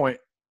 at this point,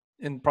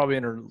 probably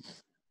in her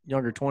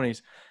younger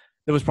 20s,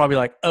 that was probably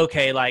like,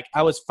 okay, like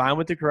I was fine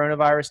with the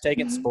coronavirus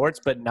taking sports,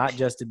 but not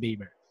Justin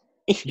Bieber.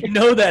 You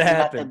know that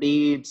happened.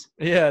 Beebs.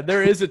 Yeah,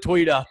 there is a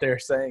tweet out there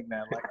saying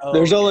that. Like, oh,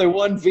 There's only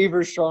one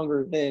fever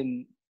stronger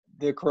than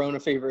the corona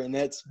fever, and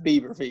that's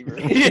Bieber fever.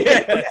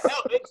 Yes. Now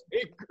it's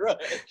Big Crush.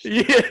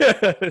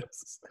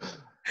 Yes.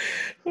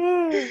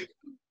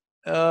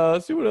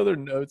 Let's see what other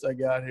notes I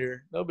got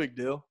here. No big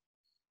deal.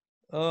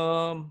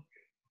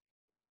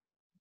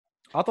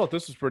 I thought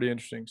this was pretty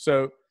interesting.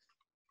 So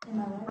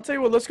I'll tell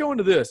you what, let's go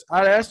into this.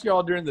 I asked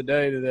y'all during the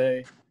day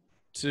today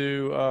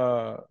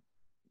to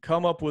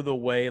come up with a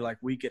way like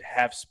we could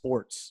have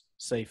sports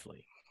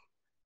safely.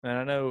 And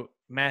I know,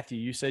 Matthew,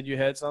 you said you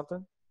had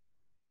something?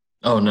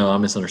 Oh, no, I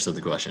misunderstood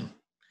the question.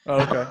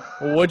 Oh, okay.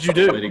 Well, what'd you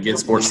Way do? to get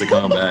sports to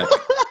come back.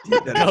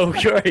 Oh,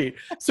 great.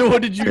 So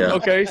what did you Yeah.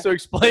 okay, so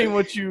explain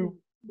what you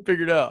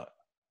figured out.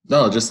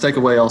 No, just take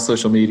away all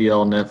social media,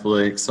 all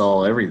Netflix,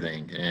 all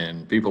everything,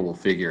 and people will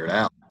figure it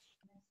out.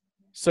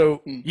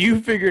 So you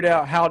figured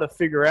out how to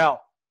figure out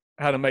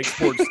how to make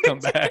sports come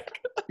back.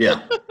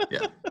 Yeah,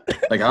 yeah.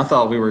 Like I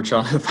thought we were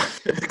trying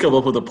to come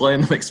up with a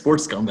plan to make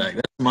sports come back.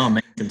 That's my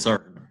main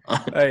concern.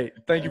 Hey,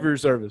 thank you for your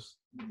service.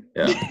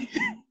 Yeah,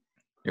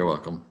 you're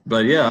welcome.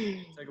 But yeah,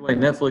 take away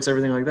Netflix,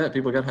 everything like that.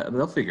 People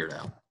they'll figure it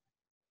out.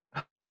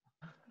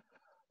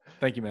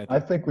 Thank you, Matthew. I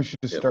think we should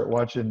just Yep. start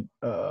watching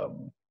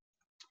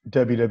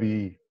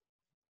WWE.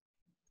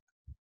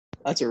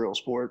 That's a real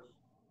sport.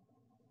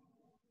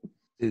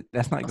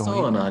 That's not I going.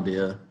 saw an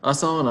idea. I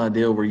saw an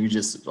idea where you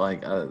just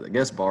like I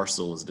guess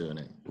Barstool is doing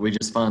it. We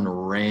just find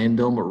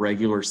random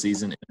regular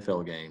season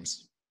NFL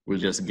games We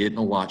just get in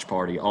a watch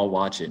party, all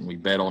watch it, and we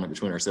bet on it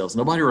between ourselves.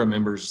 Nobody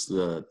remembers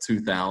the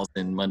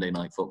 2000 Monday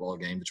Night Football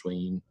game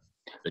between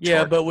the Yeah,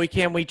 Chargers. but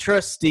we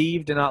trust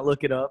Steve to not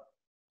look it up?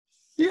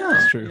 Yeah,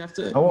 That's true. You have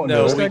to. I won't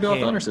No, do Just it. we gotta go off the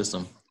can't. honor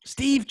system.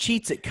 Steve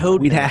cheats at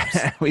code We'd names.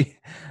 have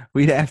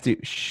we'd have to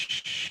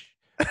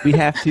we'd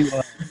have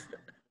to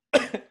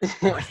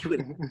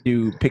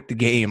pick the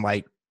game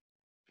like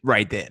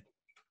right then.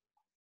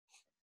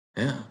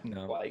 Yeah.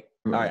 No. Like,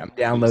 all right, I'm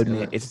downloading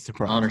it. It's a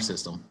surprise. Honor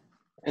system.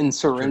 And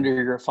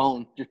surrender your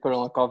phone. Just put it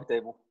on the coffee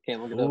table.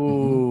 Can't look it up.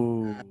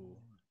 Ooh.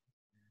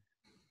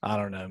 I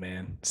don't know,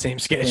 man.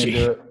 Seems Can't sketchy.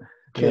 do it.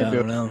 Yeah, Can't I do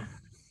don't it. know.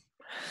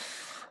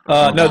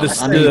 Oh, No,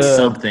 I need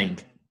something.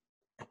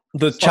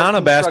 the Start China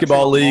construction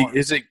basketball on league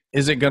Mars.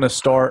 isn't going to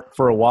start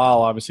for a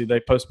while. Obviously, they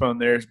postponed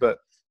theirs, but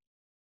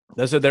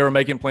they said they were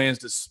making plans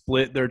to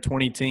split their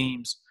 20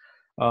 teams,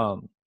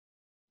 and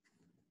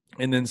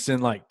then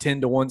send like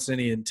 10 to one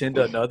city and 10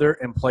 to another,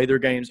 and play their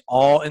games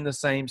all in the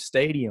same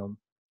stadium.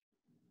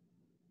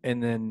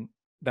 And then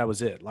that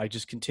was it. Like,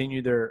 just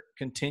continue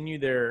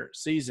their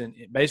season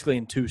basically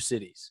in 2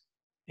 cities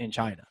in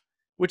China,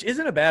 which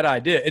isn't a bad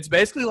idea. It's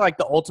basically like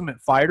the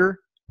Ultimate Fighter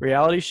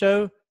reality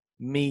show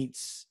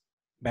meets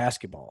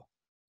basketball.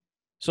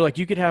 So like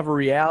you could have a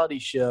reality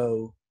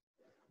show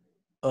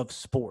of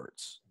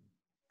sports.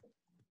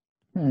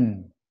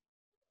 Something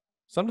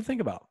to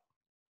think about.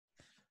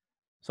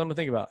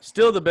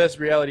 Still the best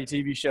reality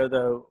TV show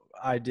though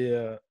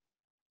idea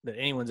that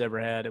anyone's ever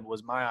had. It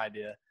was my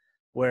idea,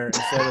 where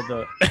instead of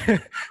the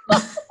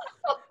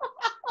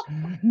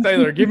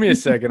Taylor, give me a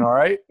second, all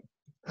right?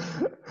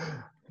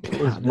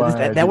 Was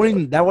my That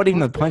wasn't even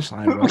the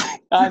punchline, bro.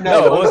 I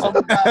No, know. it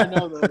wasn't. I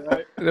know that,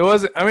 right? It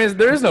wasn't. I mean,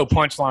 there is no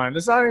punchline.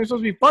 This is not even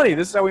supposed to be funny.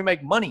 This is how we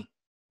make money.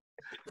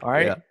 All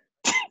right. Yeah.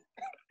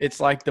 It's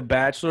like The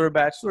Bachelor or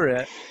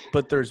Bachelorette,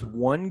 but there's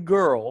one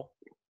girl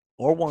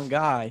or one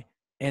guy,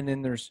 and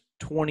then there's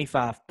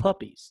 25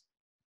 puppies,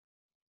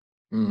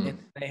 and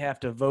they have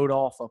to vote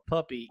off a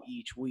puppy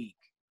each week,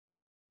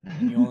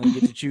 and you only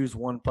get to choose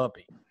one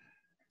puppy.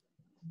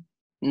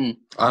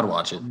 I'd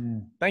watch it.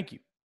 Thank you.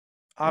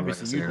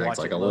 Obviously, you'd watch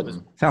like it. I love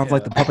wouldn't. it. Sounds Yeah.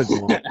 like the puppet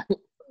bowl.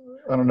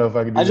 I don't know if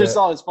I can do I just that.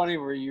 thought it's funny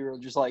where you were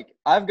just like,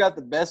 I've got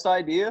the best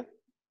idea,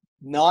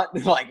 not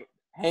like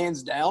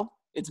hands down.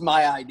 It's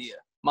my idea.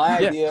 My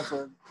Yeah. idea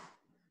for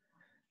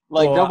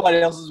like Well, nobody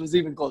else's was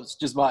even close,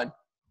 just mine.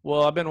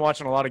 Well, I've been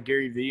watching a lot of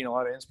Gary Vee and a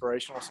lot of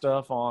inspirational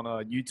stuff on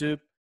YouTube.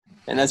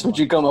 And that's what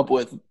you come up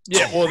with.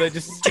 Yeah, well, they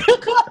just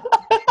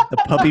The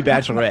puppy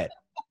bachelorette.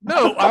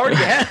 no. I already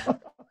had.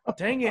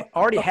 Dang it! I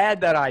already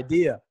had that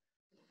idea,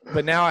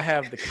 but now I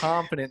have the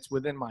confidence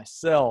within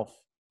myself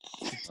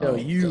to tell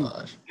you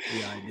Gosh.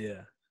 the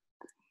idea.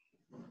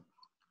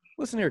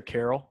 Listen here,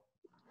 Carol.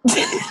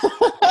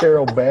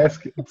 Carol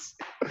Baskets.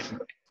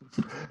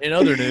 In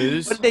other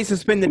news, What did they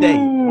suspend today?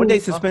 What did they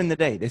suspend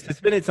today? They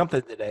suspended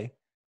something today,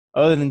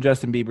 other than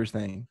Justin Bieber's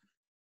thing.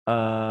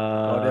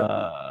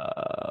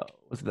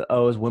 It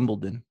was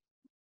Wimbledon.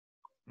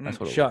 That's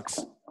what it was. shucks.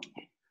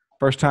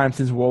 First time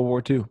since World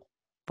War II.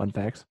 Fun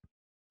facts.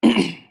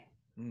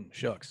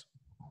 Shucks.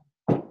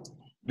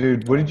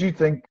 Dude, what did you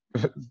think?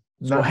 So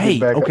Not to hey,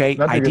 get back- okay,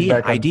 not to get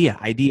back on-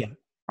 idea.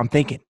 I'm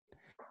thinking.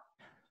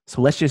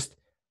 So let's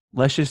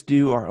just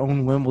do our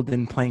own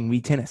Wimbledon playing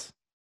Wii tennis.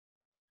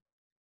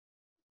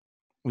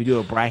 We do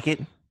a bracket.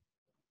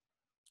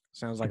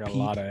 Sounds like a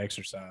Compete. lot of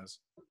exercise.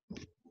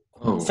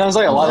 Oh, Sounds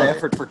like a lot of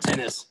effort for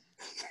tennis.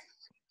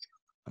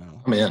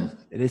 I'm in.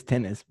 It is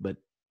tennis, but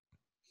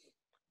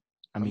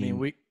I I mean,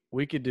 mean,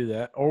 we could do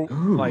that, or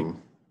Ooh. like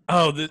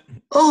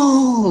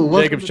Welcome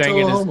Jacob's to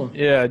changing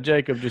Tullahoma.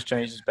 Jacob just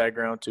changed his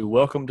background to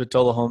 "Welcome to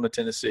Tullahoma,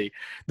 Tennessee."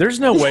 There's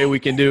no way we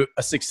can do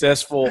a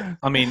successful.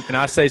 I mean, and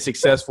I say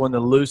successful in the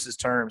loosest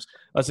terms,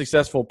 a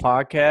successful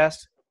podcast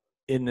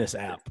in this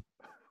app.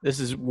 This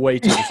is way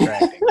too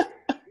distracting.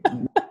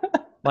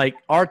 Like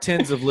our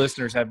tens of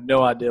listeners have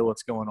no idea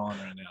what's going on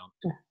right now.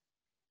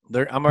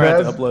 I'm gonna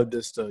have to upload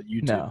this to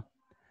YouTube. no.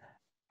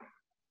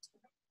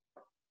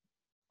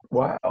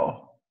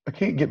 Wow. I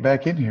can't get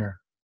back in here.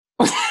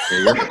 I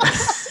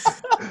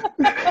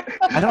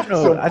don't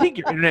know. So- I think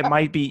your internet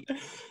might be.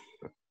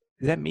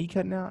 Is that me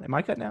cutting out? Am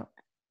I cutting out?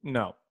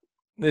 No,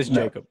 this is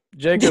No. Jacob.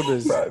 Jacob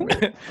is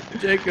Right.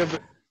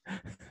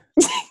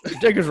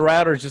 Jacob's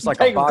router is just like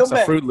a Jacob, box come of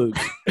back. Fruit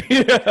Loops.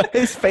 Yeah.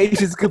 His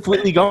face is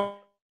completely gone.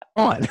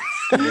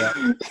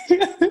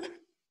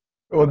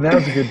 Well,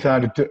 now's a good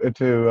time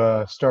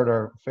to start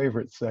our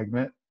favorite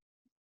segment.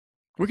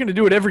 We're gonna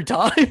do it every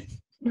time.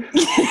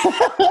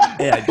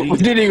 Yeah, We geez.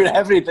 didn't even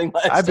have anything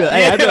last I feel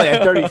time. like I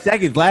had 30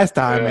 seconds last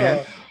time,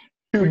 man.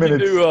 2 We can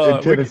minutes do, in we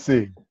can-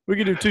 Tennessee. We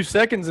could do 2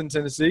 seconds in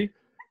Tennessee.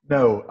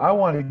 No, I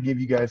want to give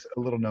you guys a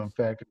little known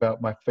fact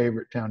about my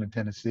favorite town in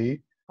Tennessee.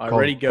 All right,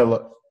 called ready,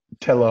 go.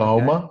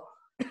 Tullahoma.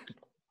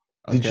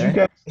 Did you Okay.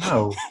 guys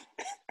know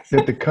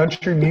that the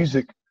country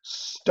music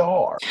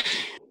star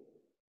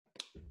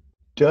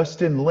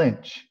Dustin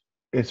Lynch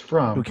is Who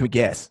from? can we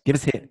guess? Give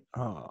us a hint.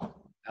 Oh,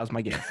 that was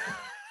my guess.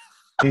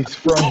 He's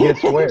from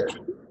guess where?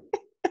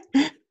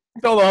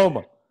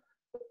 Oklahoma.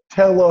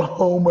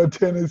 Tullahoma,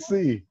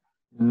 Tennessee.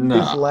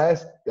 No.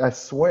 I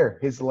swear,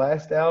 his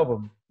last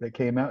album that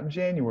came out in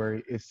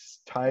January is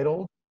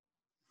titled,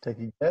 take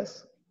a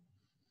guess,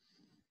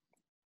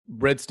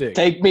 Breadstick.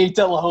 Take me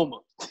Tullahoma.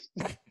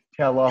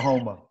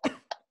 Tullahoma.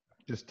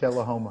 Just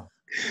Tullahoma.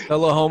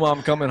 Tullahoma,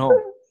 I'm coming home.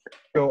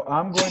 So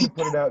I'm going to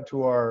put it out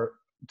to our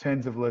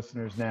tens of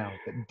listeners now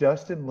that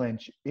Dustin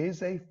Lynch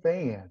is a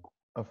fan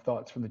of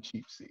Thoughts from the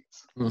Cheap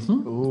Seats.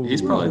 Mm-hmm.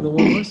 He's probably the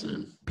one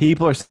listening.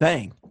 People are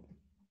saying.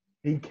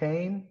 He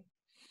came,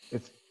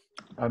 this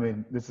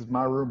is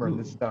my rumor, and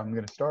this is how I'm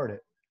going to start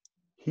it.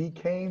 He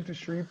came to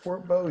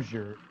Shreveport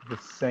Bossier the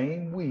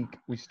same week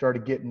we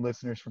started getting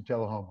listeners from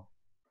Tullahoma.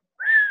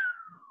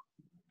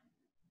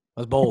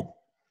 That's bold.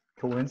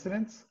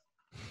 Coincidence?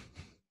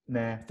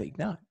 Nah. I think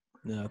not.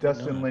 No,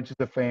 Dustin Lynch is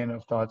a fan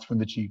of Thoughts from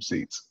the Cheap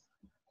Seats.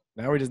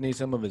 Now we just need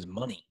some of his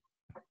money.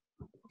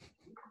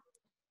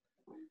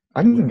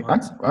 I'd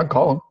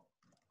call him.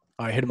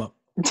 All right, hit him up.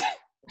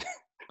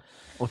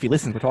 Well, if he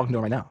listens, we're talking to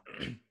him right now.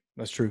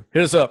 That's true.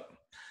 Hit us up.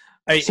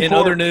 Hey, in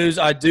other news,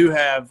 I do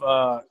have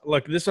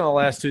look, this is on the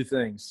last two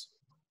things.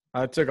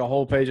 I took a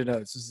whole page of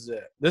notes. This is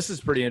it. This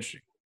is pretty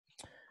interesting.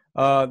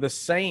 The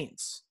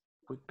Saints.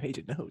 Quick page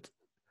of notes.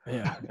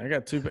 Yeah, I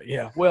got two.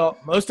 Yeah, well,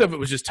 most of it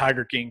was just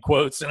Tiger King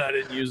quotes, and I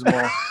didn't use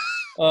them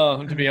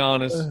all. To be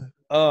honest,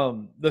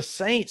 the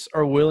Saints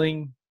are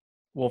willing.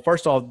 Well,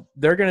 first off,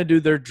 they're going to do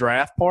their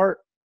draft part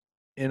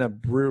in a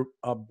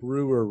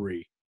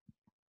brewery.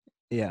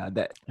 Yeah,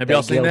 have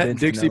y'all seen that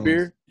Dixie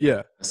beer?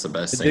 Yeah, that's the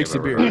best thing Dixie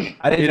I've ever beer. heard.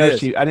 I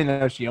didn't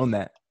know she owned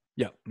that.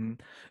 Yeah,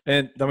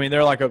 and I mean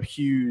they're like a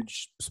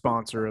huge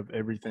sponsor of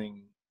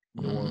everything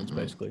New Orleans,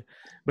 basically.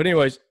 But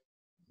anyways,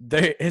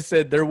 it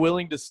said they're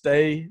willing to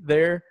stay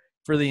there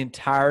for the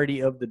entirety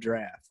of the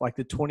draft, like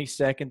the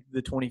 22nd to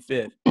the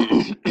 25th.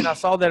 And I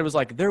saw that it was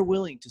like they're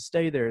willing to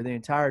stay there the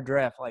entire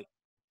draft. Like,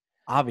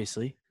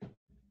 obviously,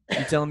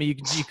 you telling me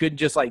you couldn't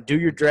just like do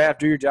your draft,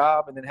 do your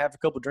job, and then have a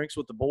couple drinks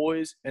with the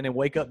boys, and then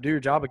wake up, do your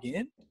job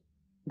again?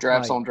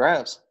 Drafts Like, on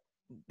drafts.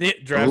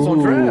 Drafts on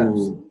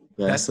drafts.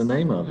 That's the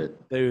name of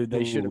it. Dude,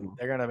 they should have.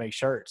 They're gonna make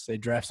shirts. They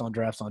drafts on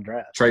drafts on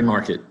drafts.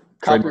 Trademark it.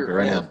 Trademark it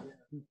right now.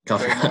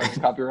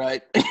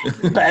 Copyright.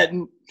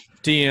 Patent.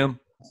 TM.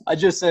 I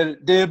just said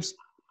it. Dibs.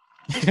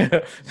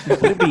 Would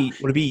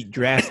it be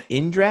drafts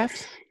in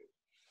drafts?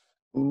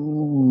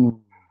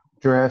 Ooh.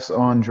 Drafts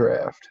on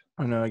draft.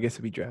 Oh no, I guess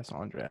it'd be drafts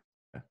on draft.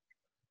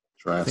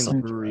 Drafts I think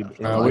on brewery- draft.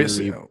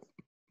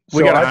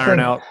 We got to iron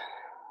out.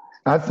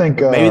 I think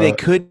maybe they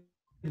could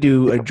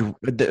do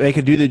they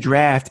could do the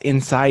draft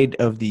inside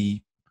of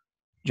the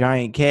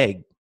giant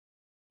keg.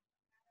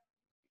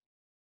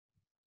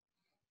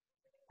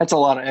 That's a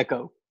lot of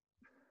echo.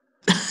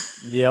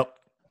 Yep.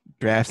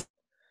 Drafts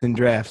and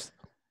drafts.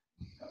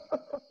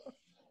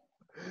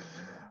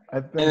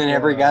 And then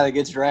every guy that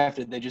gets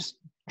drafted, they just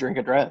drink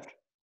a draft.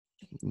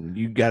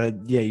 You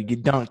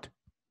get dunked.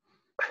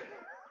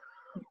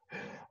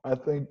 I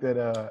think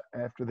that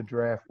after the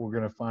draft, we're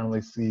going to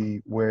finally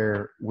see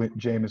where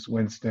Jameis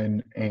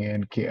Winston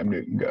and Cam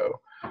Newton go.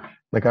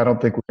 Like, I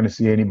don't think we're going to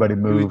see anybody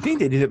You move. would think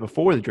they did it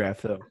before the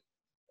draft, though.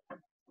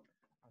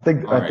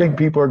 I think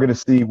people are going to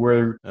see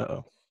where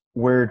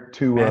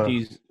to.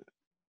 Matthews.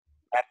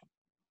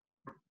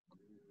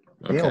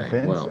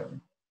 Okay, well,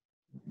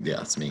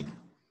 yeah, it's me.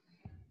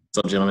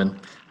 What's up, gentlemen?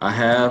 I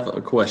have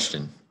a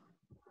question.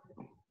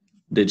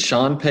 Did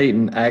Sean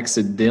Payton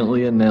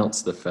accidentally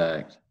announce the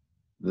fact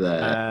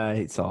that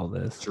I saw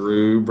this.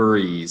 Drew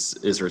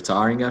Brees is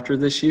retiring after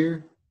this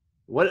year?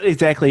 What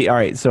exactly? All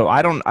right, so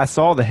I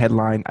saw the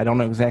headline. I don't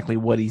know exactly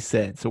what he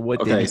said. So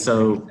what? Okay, did he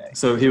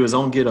so he was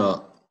on Get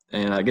Up,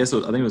 and I think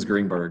it was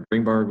Greenberg.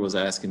 Greenberg was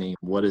asking him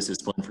what is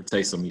his plan for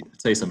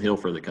Taysom Hill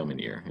for the coming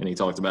year, and he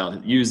talked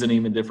about using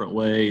him in different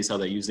ways, how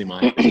they use him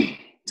on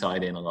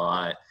tight end a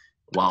lot,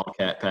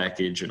 Wildcat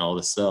package, and all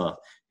this stuff.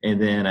 And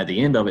then at the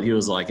end of it, he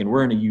was like, and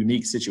we're in a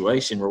unique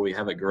situation where we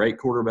have a great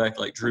quarterback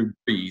like Drew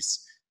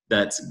Brees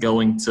that's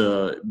going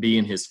to be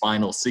in his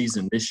final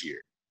season this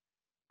year.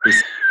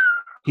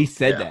 He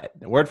said that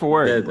word for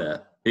word. He said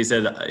that. He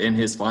said in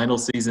his final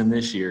season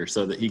this year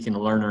so that he can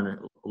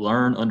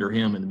learn under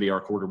him and be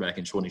our quarterback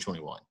in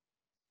 2021.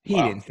 He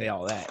didn't say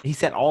all that. He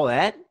said all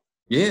that?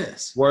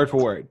 Yes. Word for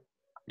word.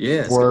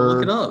 Yes. Go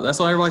look it up. That's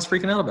why everybody's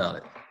freaking out about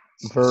it.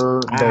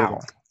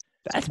 Wow.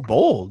 That's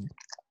bold.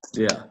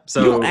 Yeah.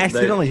 So you don't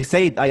accidentally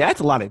say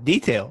that's a lot of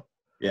detail.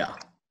 Yeah.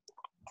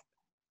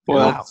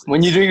 Well,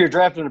 when you do your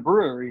draft in a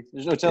brewery,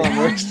 there's no telling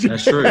where.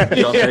 That's true.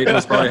 Sean Payton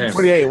was probably hammered.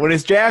 28. When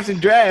it's drafts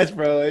and drafts,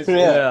 bro.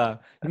 Yeah.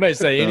 You may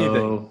say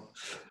anything.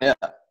 Yeah.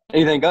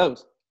 Anything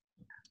goes.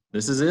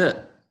 This is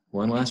it.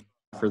 One last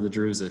for the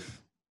Drews.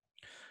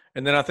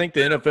 And then I think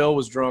the NFL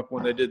was drunk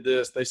when they did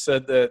this. They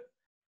said that,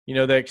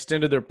 they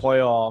extended their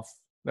playoff.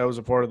 That was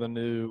a part of the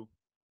new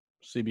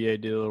CBA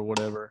deal or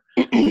whatever.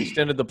 They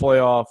extended the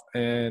playoff,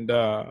 and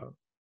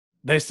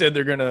they said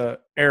they're going to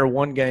air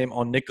one game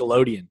on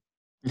Nickelodeon.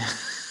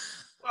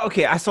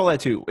 Okay, I saw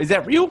that too. Is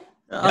that real?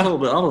 I don't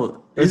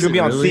know. It's gonna be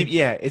on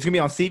it's gonna be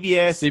on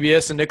CBS.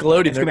 CBS and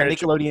Nickelodeon. It's gonna be on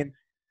Nickelodeon,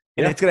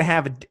 and it's gonna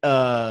have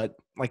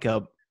like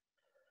a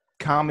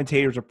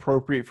commentators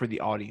appropriate for the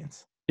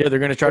audience. Yeah, they're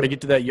going to try to get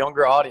to that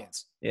younger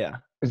audience. Yeah.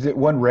 Is it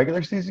one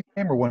regular season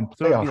game or one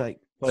So it'd playoff? be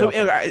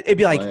like, it'd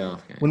be like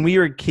Playoff game. when we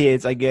were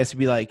kids, I guess it'd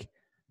be like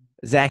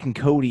Zach and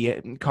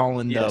Cody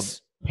calling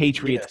Yes. the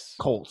Patriots Yes.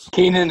 Colts.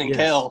 Keenan and Yes.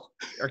 Kel.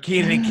 Or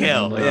Keenan and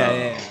Kel.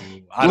 Yeah.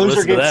 I'd Loser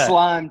listen to gets that.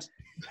 slimed.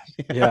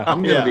 Yeah.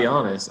 I'm gonna be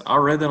honest. I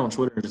read that on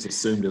Twitter and just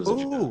assumed it was a Ooh.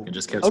 joke and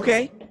just kept.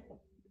 Okay.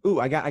 Ooh,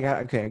 I got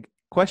okay.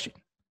 Question.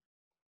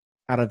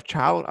 Out of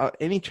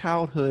any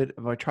childhood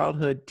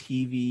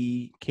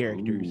TV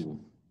characters, Ooh.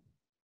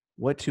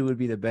 what two would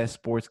be the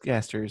best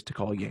sportscasters to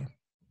call a game?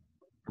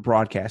 Or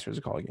broadcasters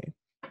to call a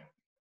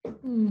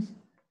game?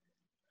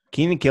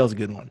 Keenan Kel's a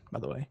good one, by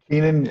the way.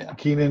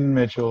 Keenan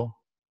Mitchell.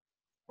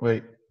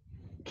 Wait,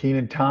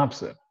 Keenan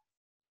Thompson.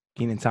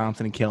 Keenan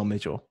Thompson and Kel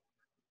Mitchell.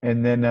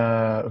 And then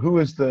who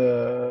is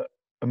the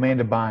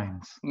Amanda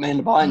Bynes?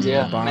 Amanda Bynes,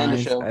 yeah. Amanda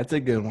Bynes, show. That's a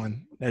good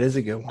one. That is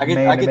a good one.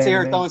 I could see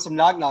her Man. throwing some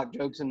knock-knock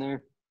jokes in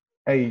there.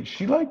 Hey,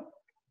 she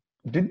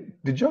did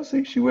y'all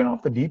see she went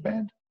off the deep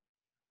end?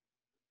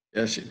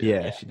 Yeah, she did.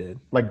 Yeah, she did.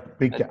 Like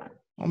big time.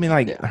 I mean,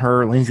 like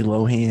her, Lindsay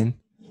Lohan.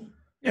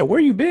 Yeah, where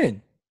you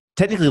been?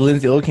 Technically,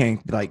 Lindsay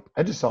Lohan, like,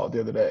 I just saw it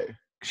the other day.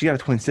 she got a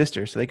twin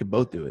sister, so they could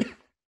both do it.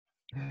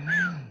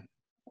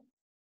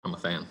 I'm a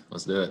fan.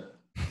 Let's do it.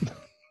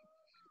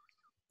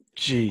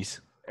 Jeez.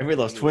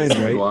 Everybody loves twins,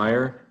 right?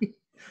 McGuire.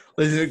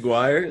 Lizzie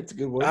McGuire. It's a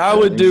good one. I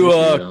would think do she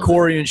should,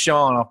 Corey and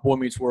Sean off Boy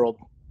Meets World.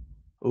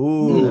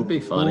 Ooh. That'd be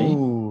funny.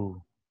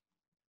 Ooh.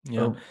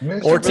 Yeah.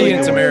 Mr. Or T and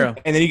Big. Tamara.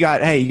 And then you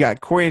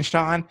got Corey and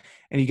Sean,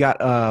 and you got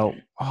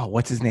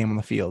what's his name on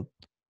the field?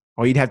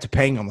 Oh, you'd have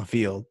Topanga on the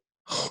field.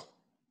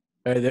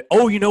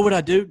 Oh, you know what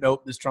I do?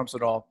 Nope, this trumps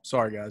it all.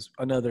 Sorry, guys.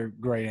 Another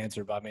great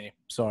answer by me.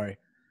 Sorry.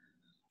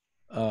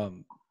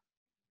 Vegeta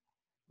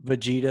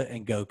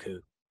and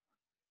Goku.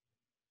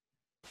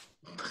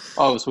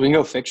 Oh, so we can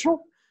go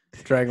fictional?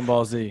 Dragon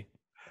Ball Z.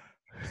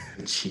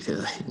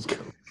 Cheetah.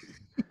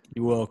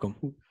 You're welcome.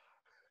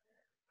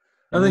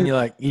 I And then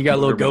think you got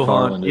a little Booger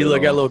Gohan. McFarlane You did it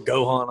got a all. little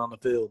Gohan on the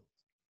field.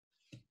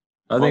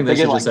 I think they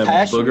they should get, just like, have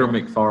passion. Booger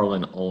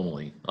McFarlane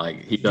only.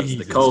 Like he does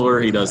Jesus. the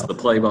color, he does the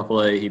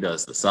play-by-play, he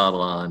does the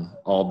sideline,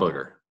 all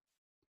Booger.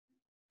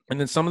 And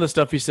then some of the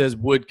stuff he says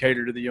would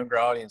cater to the younger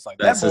audience. Like,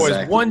 That's that boy's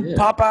exactly one it.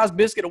 Popeye's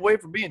biscuit away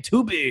from being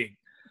too big.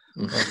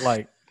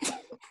 Like,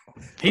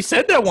 he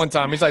said that one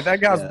time. He's like,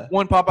 that guy's Yeah.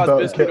 one Popeye's About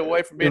biscuit Ke-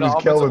 away from It being an was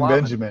offensive Kelvin lineman.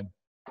 Benjamin.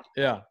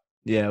 Yeah.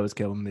 Yeah, it was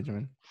Kelvin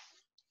Benjamin.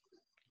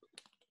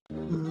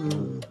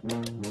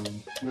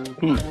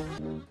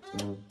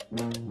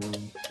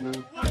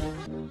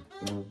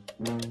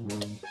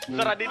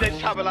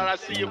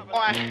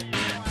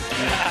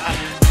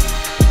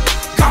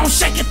 Gon'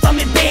 shake it for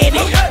me, baby.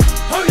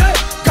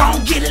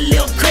 Gon' get a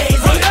little crazy.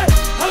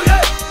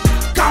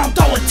 Gon'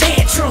 throw a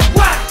tantrum.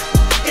 Why?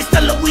 It's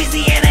the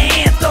Louisiana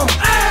anthem.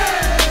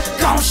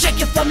 Gon'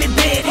 shake it for me,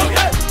 baby.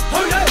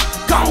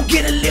 Gon'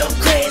 get a little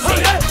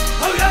crazy.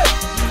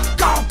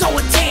 Gon' throw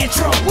a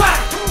tantrum. Why?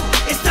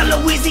 It's the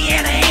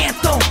Louisiana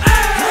anthem.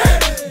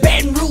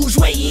 Baton Rouge,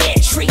 where you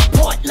at?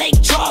 Shreveport, Lake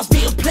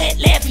Charlesville, Platte,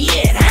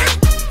 Lafayette.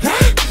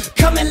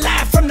 Coming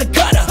live from the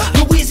gutter.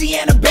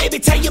 Louisiana, baby,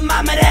 tell your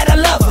mama that I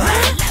love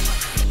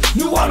her.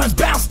 New Orleans,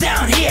 bounce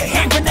down here.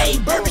 Hand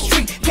grenade, Bourbon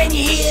Street. Can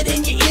you hear it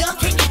in your ear?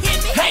 Can you hear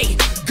me? Hey,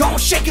 gon'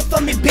 shake it for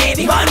me,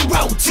 baby.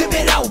 Monroe,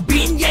 Thibodeau,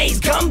 beignets,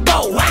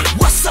 gumbo.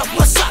 What's up,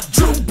 what's up?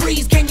 Drew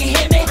Brees, can you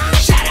hear me?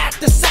 Shout out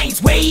the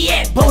Saints, where you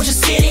at? Bossier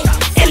City.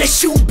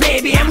 LSU,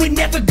 baby, and we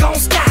never gon'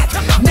 stop.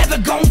 Never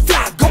gon'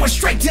 flop, going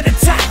straight to the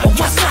top. But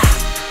what's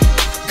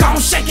up?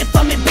 Gon' shake it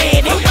for me,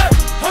 baby.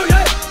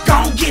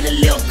 Gon' get a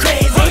little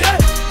crazy.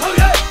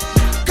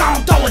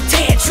 Gon' throw a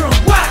tantrum.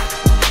 Why?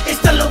 It's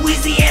the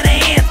Louisiana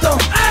anthem.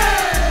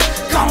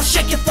 Gon'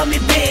 shake it for me,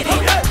 baby.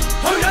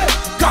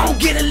 Gon'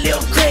 get a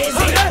little crazy.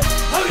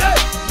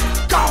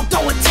 Gon'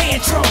 throw a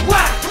tantrum.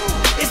 Why?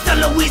 It's the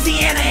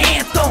Louisiana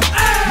anthem.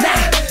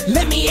 Now,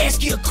 let me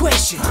ask you a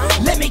question.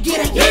 Let me get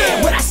a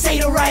yeah. When I say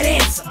the right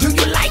answer, do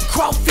you like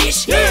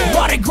crawfish?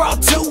 Mardi Gras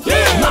too?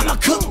 Mama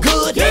cook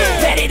good?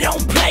 Daddy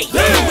don't play.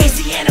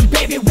 Louisiana,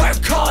 baby, work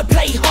hard,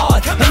 play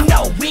hard. And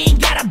no, we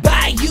ain't gotta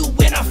buy you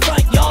in our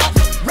front yard.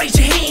 Raise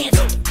your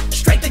hands,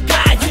 straight to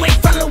God. You ain't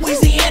from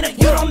Louisiana,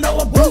 you don't know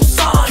a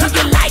Broussard. Do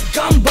you like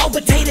gumbo,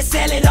 potato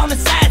salad on the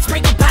side,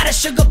 sprinkle powder,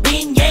 sugar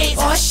beignets,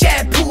 or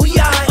shampoo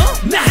yard?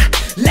 Nah,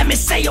 let me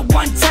say it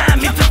one time.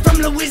 If you're from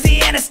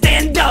Louisiana,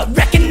 stand up,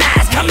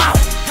 recognize, come on.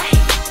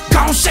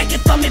 Gon' shake it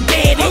for me,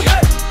 baby.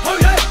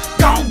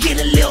 Gon' get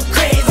a little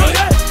crazy.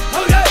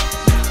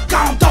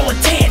 Gon' throw a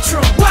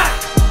tantrum. Why?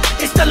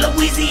 It's the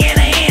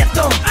Louisiana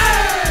anthem.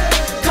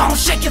 Gon'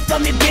 shake it for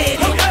me,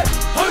 baby.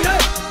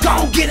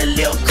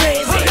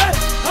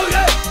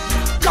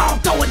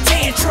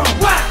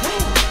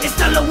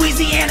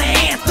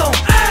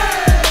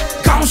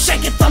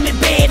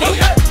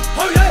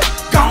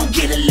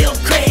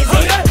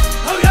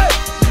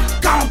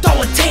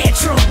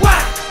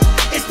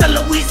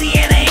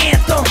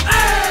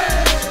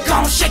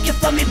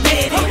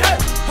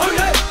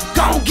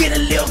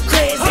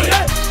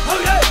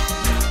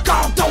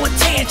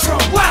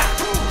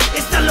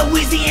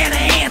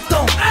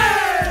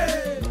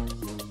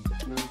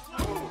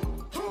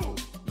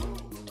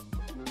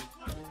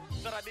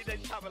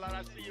 Top it like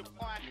I see you,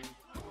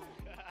 boy.